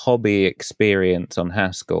of hobby experience on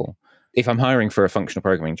Haskell. If I'm hiring for a functional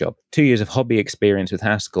programming job, 2 years of hobby experience with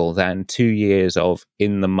Haskell than 2 years of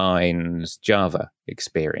in the mines Java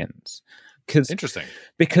experience. Interesting.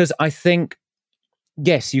 Because I think,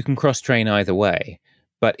 yes, you can cross-train either way,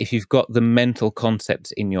 but if you've got the mental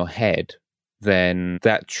concepts in your head, then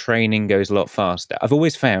that training goes a lot faster. I've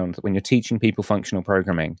always found that when you're teaching people functional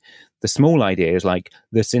programming, the small ideas like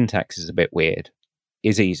the syntax is a bit weird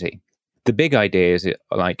is easy. The big idea is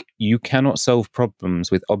like you cannot solve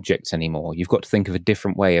problems with objects anymore. You've got to think of a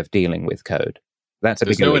different way of dealing with code.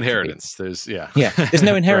 There's no inheritance. There's There's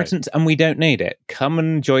no inheritance, right. And we don't need it. Come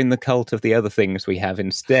and join the cult of the other things we have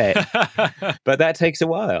instead. But that takes a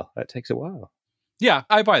while. Yeah,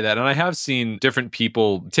 I buy that, and I have seen different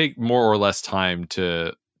people take more or less time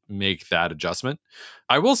to make that adjustment.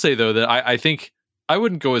 I will say though that I think I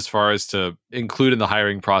wouldn't go as far as to include in the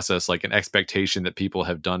hiring process like an expectation that people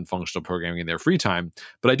have done functional programming in their free time.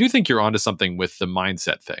 But I do think you're onto something with the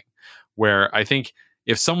mindset thing, where I think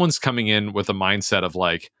if someone's coming in with a mindset of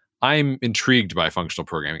like, I'm intrigued by functional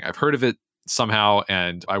programming, I've heard of it somehow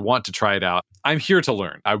and I want to try it out. I'm here to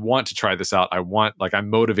learn. I want to try this out. I'm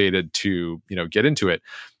motivated to, get into it.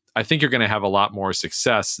 I think you're going to have a lot more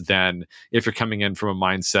success than if you're coming in from a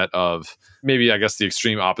mindset of maybe, I guess the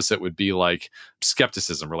extreme opposite would be like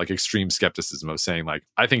skepticism or like extreme skepticism of saying like,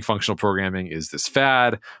 I think functional programming is this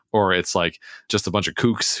fad, or it's like just a bunch of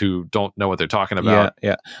kooks who don't know what they're talking about.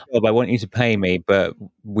 Yeah. Well, I want you to pay me, but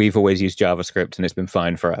we've always used JavaScript and it's been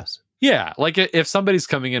fine for us. Yeah, like if somebody's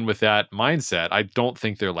coming in with that mindset, I don't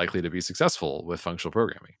think they're likely to be successful with functional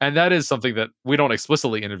programming. And that is something that we don't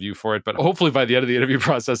explicitly interview for it, but hopefully by the end of the interview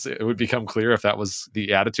process, it would become clear if that was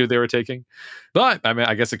the attitude they were taking. But I mean,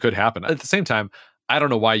 I guess it could happen. At the same time, I don't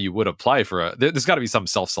know why you would apply for there's got to be some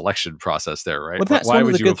self-selection process there, right? Well, that's why one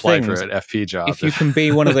would of the you good apply things. for an FP job? If you can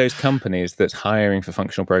be one of those companies that's hiring for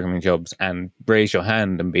functional programming jobs and raise your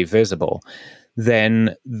hand and be visible,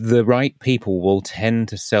 then the right people will tend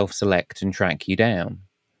to self-select and track you down.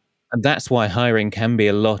 And that's why hiring can be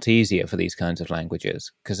a lot easier for these kinds of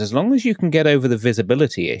languages. Because as long as you can get over the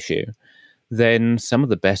visibility issue, then some of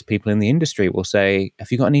the best people in the industry will say, have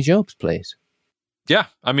you got any jobs, please? Yeah,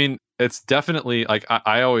 I mean, it's definitely like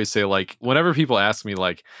I always say, like, whenever people ask me,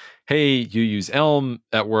 like, hey, you use Elm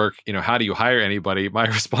at work, how do you hire anybody? My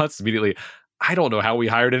response is immediately, I don't know how we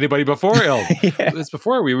hired anybody before Elm. It's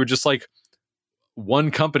before we were just like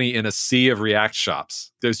one company in a sea of React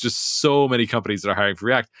shops. There's just so many companies that are hiring for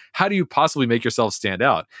React. How do you possibly make yourself stand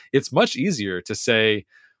out? It's much easier to say,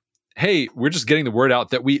 hey, we're just getting the word out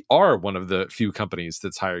that we are one of the few companies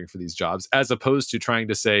that's hiring for these jobs, as opposed to trying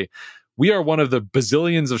to say, we are one of the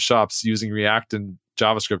bazillions of shops using React and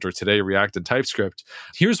JavaScript, or today React and TypeScript.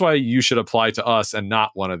 Here's why you should apply to us and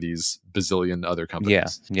not one of these bazillion other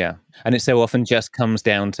companies. Yeah. And it so often just comes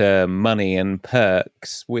down to money and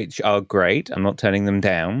perks, which are great. I'm not turning them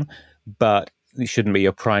down, but it shouldn't be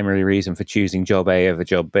your primary reason for choosing job A over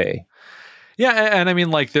job B. Yeah, and I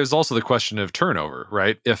mean, like, there's also the question of turnover,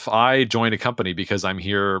 right? If I join a company because I'm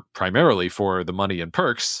here primarily for the money and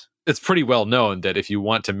perks, it's pretty well known that if you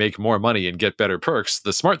want to make more money and get better perks,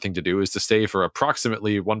 the smart thing to do is to stay for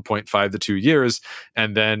approximately 1.5 to 2 years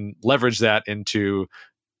and then leverage that into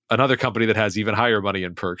another company that has even higher money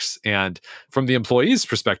and perks. And from the employee's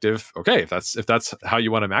perspective, okay, if that's how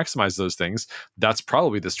you want to maximize those things, that's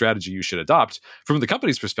probably the strategy you should adopt. From the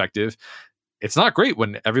company's perspective, it's not great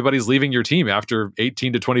when everybody's leaving your team after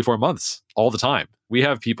 18 to 24 months all the time. We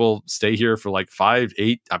have people stay here for like 5,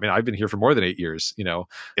 8. I mean, I've been here for more than 8 years.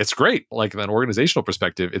 It's great. Like, from an organizational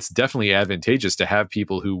perspective, it's definitely advantageous to have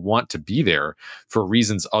people who want to be there for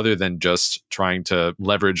reasons other than just trying to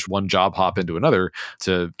leverage one job hop into another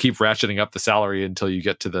to keep ratcheting up the salary until you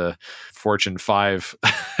get to the Fortune 5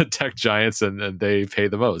 tech giants and they pay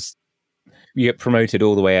the most. You get promoted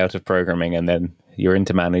all the way out of programming and then you're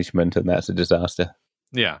into management, and that's a disaster.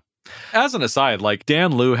 Yeah. As an aside, like,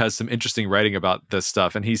 Dan Liu has some interesting writing about this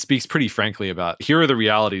stuff, and he speaks pretty frankly about, here are the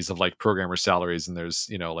realities of like programmer salaries. And there's,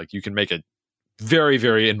 like, you can make a very,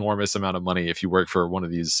 very enormous amount of money if you work for one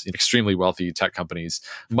of these extremely wealthy tech companies,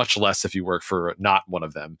 much less if you work for not one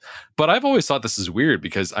of them. But I've always thought this is weird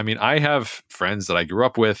because, I mean, I have friends that I grew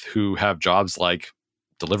up with who have jobs like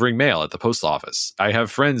delivering mail at the post office. I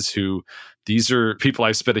have friends who, these are people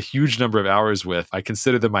I've spent a huge number of hours with. I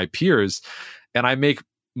consider them my peers, and I make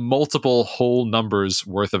multiple whole numbers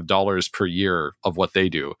worth of dollars per year of what they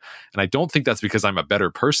do. And I don't think that's because I'm a better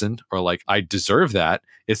person or like I deserve that.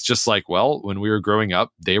 It's just like, well, when we were growing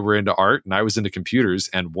up, they were into art and I was into computers.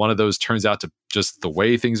 And one of those turns out to, just the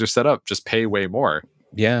way things are set up, just pay way more.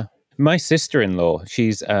 Yeah. My sister-in-law,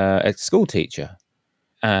 she's a school teacher.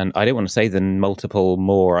 And I don't want to say the multiple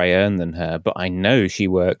more I earn than her, but I know she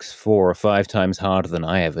works 4 or 5 times harder than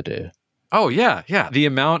I ever do. Oh, yeah. Yeah. The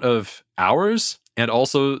amount of hours and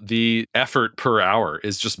also the effort per hour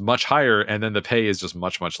is just much higher. And then the pay is just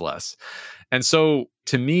much, much less. And so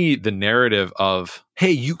to me, the narrative of,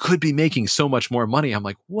 hey, you could be making so much more money. I'm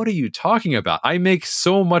like, what are you talking about? I make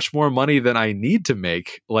so much more money than I need to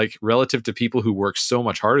make, like, relative to people who work so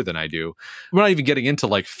much harder than I do. We're not even getting into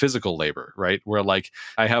like physical labor, right? Where like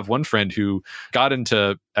I have one friend who got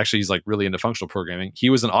into, actually, he's like really into functional programming. He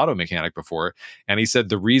was an auto mechanic before. And he said,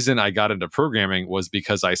 the reason I got into programming was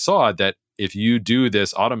because I saw that if you do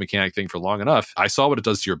this auto mechanic thing for long enough, I saw what it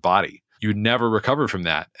does to your body. You never recover from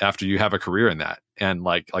that after you have a career in that, and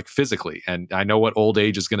like physically. And I know what old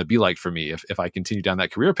age is going to be like for me if I continue down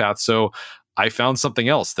that career path. So I found something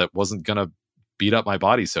else that wasn't going to beat up my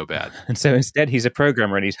body so bad. And so instead he's a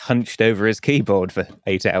programmer and he's hunched over his keyboard for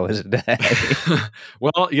 8 hours a day.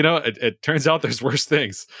 Well, it turns out there's worse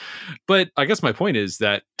things. But I guess my point is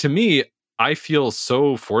that, to me, I feel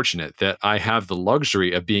so fortunate that I have the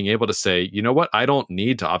luxury of being able to say, you know what, I don't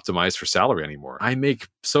need to optimize for salary anymore. I make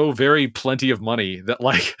so very plenty of money that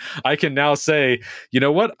like I can now say, you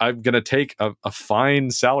know what, I'm going to take a fine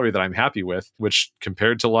salary that I'm happy with, which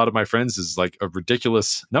compared to a lot of my friends is like a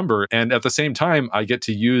ridiculous number. And at the same time, I get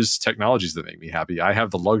to use technologies that make me happy. I have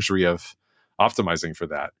the luxury of optimizing for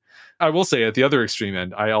that. I will say at the other extreme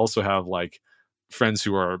end, I also have like friends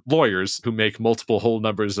who are lawyers who make multiple whole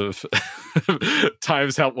numbers of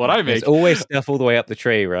times what I make. There's always stuff all the way up the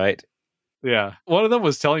tree, right? Yeah. One of them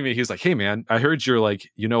was telling me, he was like, hey man, I heard you're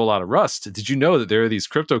like, a lot of Rust. Did you know that there are these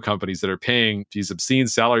crypto companies that are paying these obscene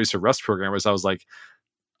salaries for Rust programmers? I was like,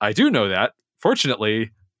 I do know that.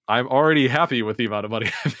 Fortunately, I'm already happy with the amount of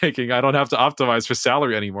money I'm making. I don't have to optimize for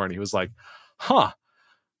salary anymore. And he was like, huh.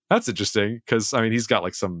 That's interesting, because I mean, he's got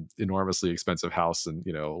like some enormously expensive house, and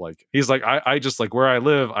like he's like, I just like where I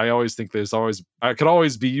live, I always think I could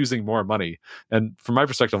always be using more money. And from my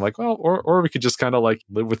perspective, I'm like, well, or we could just kind of like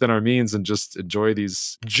live within our means and just enjoy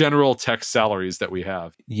these general tech salaries that we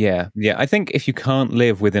have. Yeah. I think if you can't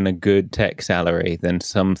live within a good tech salary, then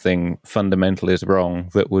something fundamental is wrong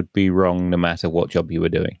that would be wrong no matter what job you were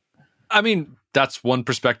doing. I mean, that's one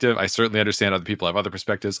perspective. I certainly understand other people have other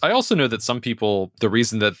perspectives. I also know that some people, the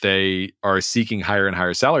reason that they are seeking higher and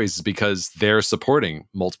higher salaries is because they're supporting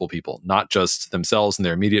multiple people, not just themselves and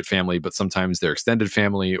their immediate family, but sometimes their extended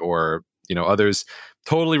family or, others.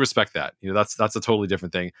 Totally respect that. That's a totally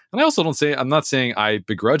different thing. And I also I'm not saying I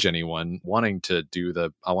begrudge anyone wanting to do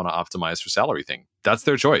I want to optimize for salary thing. That's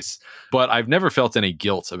their choice. But I've never felt any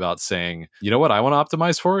guilt about saying, you know what I want to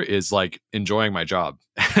optimize for is like enjoying my job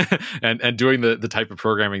and doing the type of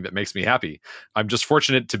programming that makes me happy. I'm just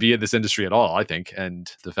fortunate to be in this industry at all, I think. And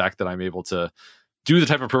the fact that I'm able to do the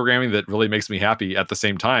type of programming that really makes me happy at the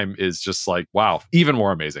same time is just like, wow, even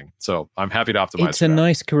more amazing. So I'm happy to optimize. It's a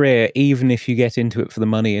nice career, even if you get into it for the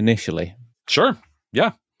money initially. Sure.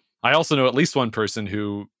 Yeah. I also know at least one person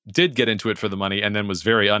who did get into it for the money and then was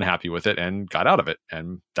very unhappy with it and got out of it.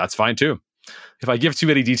 And that's fine too. If I give too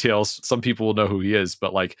many details, some people will know who he is,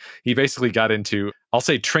 but like he basically got into, I'll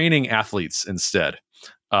say, training athletes instead.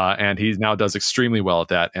 And he now does extremely well at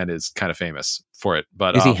that and is kind of famous for it.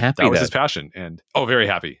 But is he happy? That was his passion. And very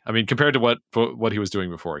happy. I mean, compared to what he was doing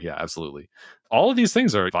before. Yeah, absolutely. All of these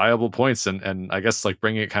things are viable points. And I guess like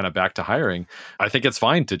bringing it kind of back to hiring, I think it's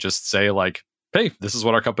fine to just say like, hey, this is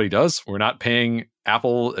what our company does. We're not paying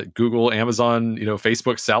Apple, Google, Amazon,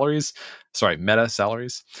 Facebook salaries. Sorry, Meta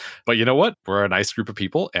salaries. But you know what? We're a nice group of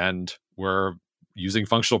people and we're using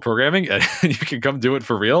functional programming and you can come do it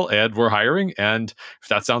for real and we're hiring. And if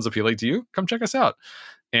that sounds appealing to you, come check us out.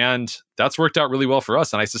 And that's worked out really well for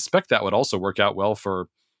us. And I suspect that would also work out well for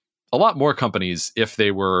a lot more companies if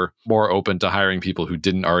they were more open to hiring people who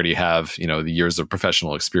didn't already have, the years of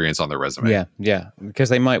professional experience on their resume. Yeah. Because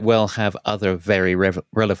they might well have other very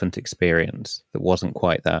relevant experience that wasn't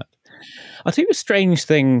quite that. I'll tell you a strange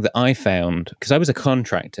thing that I found, because I was a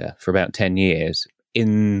contractor for about 10 years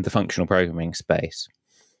in the functional programming space.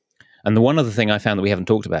 And the one other thing I found that we haven't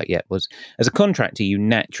talked about yet was, as a contractor, you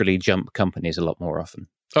naturally jump companies a lot more often.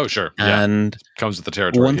 Oh, sure. And comes with the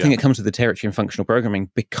territory. One thing that comes with the territory in functional programming,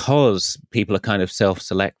 because people are kind of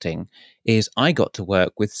self-selecting, is I got to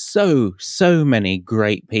work with so many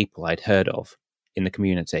great people I'd heard of in the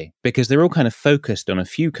community, because they're all kind of focused on a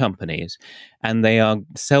few companies and they are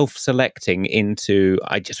self-selecting into,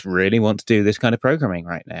 I just really want to do this kind of programming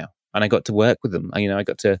right now. And I got to work with them. I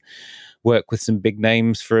got to work with some big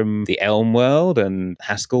names from the Elm world and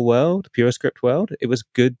Haskell world, PureScript world. It was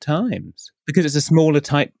good times because it's a smaller,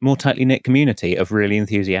 more tightly knit community of really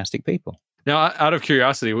enthusiastic people. Now, out of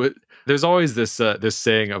curiosity, there's always this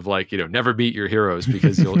saying of never meet your heroes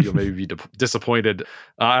because you'll maybe be disappointed.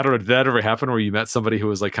 I don't know, did that ever happen where you met somebody who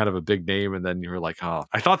was kind of a big name and then you were like, oh,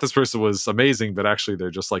 I thought this person was amazing, but actually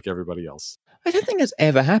they're just like everybody else? I don't think that's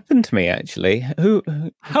ever happened to me, actually.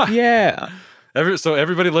 Yeah. So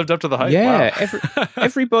everybody lived up to the hype? Yeah, wow.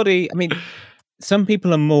 Everybody, some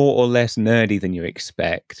people are more or less nerdy than you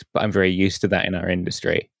expect, but I'm very used to that in our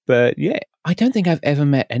industry. But yeah, I don't think I've ever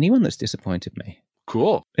met anyone that's disappointed me.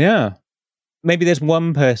 Cool. Yeah. Maybe there's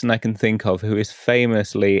one person I can think of who is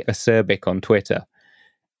famously acerbic on Twitter,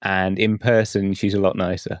 and in person, she's a lot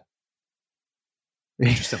nicer.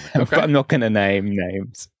 Interesting. Okay. But I'm not going to name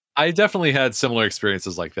names. I definitely had similar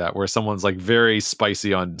experiences like that, where someone's very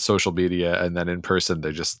spicy on social media, and then in person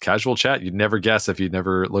they're just casual chat. You'd never guess if you'd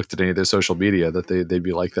never looked at any of their social media that they'd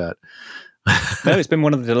be like that. No, it's been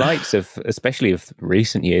one of the delights especially of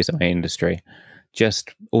recent years in my industry.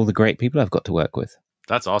 Just all the great people I've got to work with.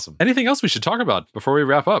 That's awesome. Anything else we should talk about before we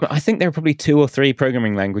wrap up? I think there are probably 2 or 3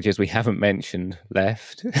 programming languages we haven't mentioned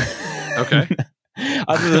left. Okay.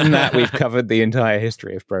 Other than that, we've covered the entire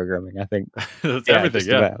history of programming, I think. That's everything,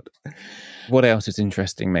 yeah. About. What else is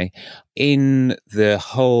interesting me? In the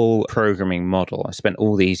whole programming model, I spent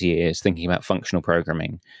all these years thinking about functional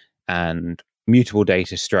programming and mutable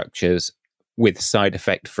data structures with side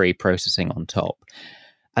effect-free processing on top.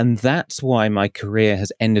 And that's why my career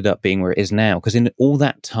has ended up being where it is now. Because in all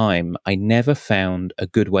that time, I never found a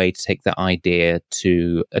good way to take that idea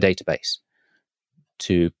to a database,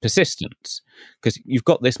 to persistence. Because you've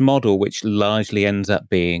got this model which largely ends up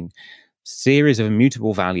being a series of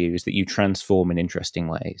immutable values that you transform in interesting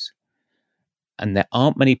ways. And there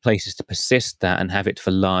aren't many places to persist that and have it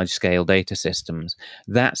for large-scale data systems.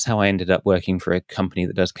 That's how I ended up working for a company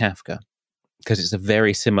that does Kafka, because it's a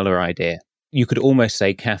very similar idea. You could almost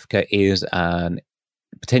say Kafka is an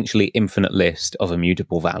potentially infinite list of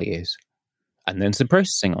immutable values and then some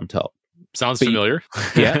processing on top. Sounds familiar.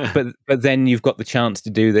 Yeah, but then you've got the chance to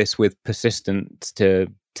do this with persistence to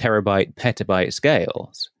terabyte, petabyte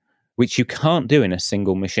scales, which you can't do in a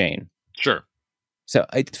single machine. Sure. So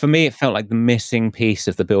for me, it felt like the missing piece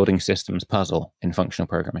of the building systems puzzle in functional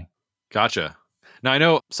programming. Gotcha. Now, I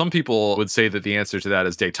know some people would say that the answer to that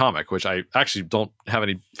is Datomic, which I actually don't have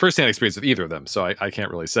any firsthand experience with either of them, so I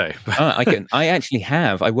can't really say. I actually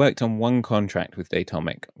have. I worked on one contract with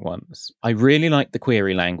Datomic once. I really liked the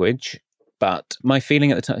query language, but my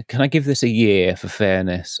feeling at the time, can I give this a year for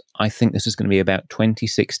fairness? I think this is going to be about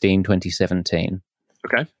 2016, 2017.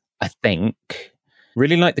 Okay. I think.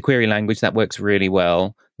 Really like the query language. That works really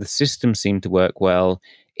well. The system seemed to work well.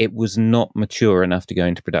 It was not mature enough to go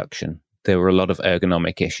into production. There were a lot of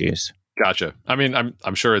ergonomic issues. Gotcha. I mean,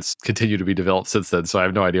 I'm sure it's continued to be developed since then, so I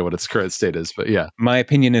have no idea what its current state is, but yeah. My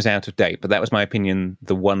opinion is out of date, but that was my opinion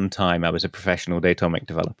the one time I was a professional Datomic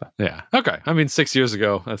developer. Yeah. Okay. I mean, 6 years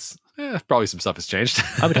ago, that's probably some stuff has changed.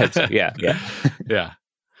 I would hope so. Yeah. Yeah.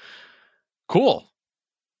 Cool.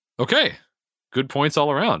 Okay. Good points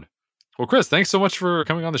all around. Well, Kris, thanks so much for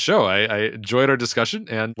coming on the show. I enjoyed our discussion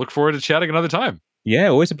and look forward to chatting another time. Yeah,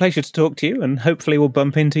 always a pleasure to talk to you, and hopefully we'll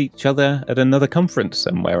bump into each other at another conference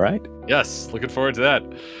somewhere, right? Yes, looking forward to that.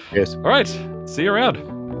 Yes. All right, see you around.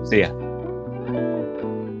 See ya.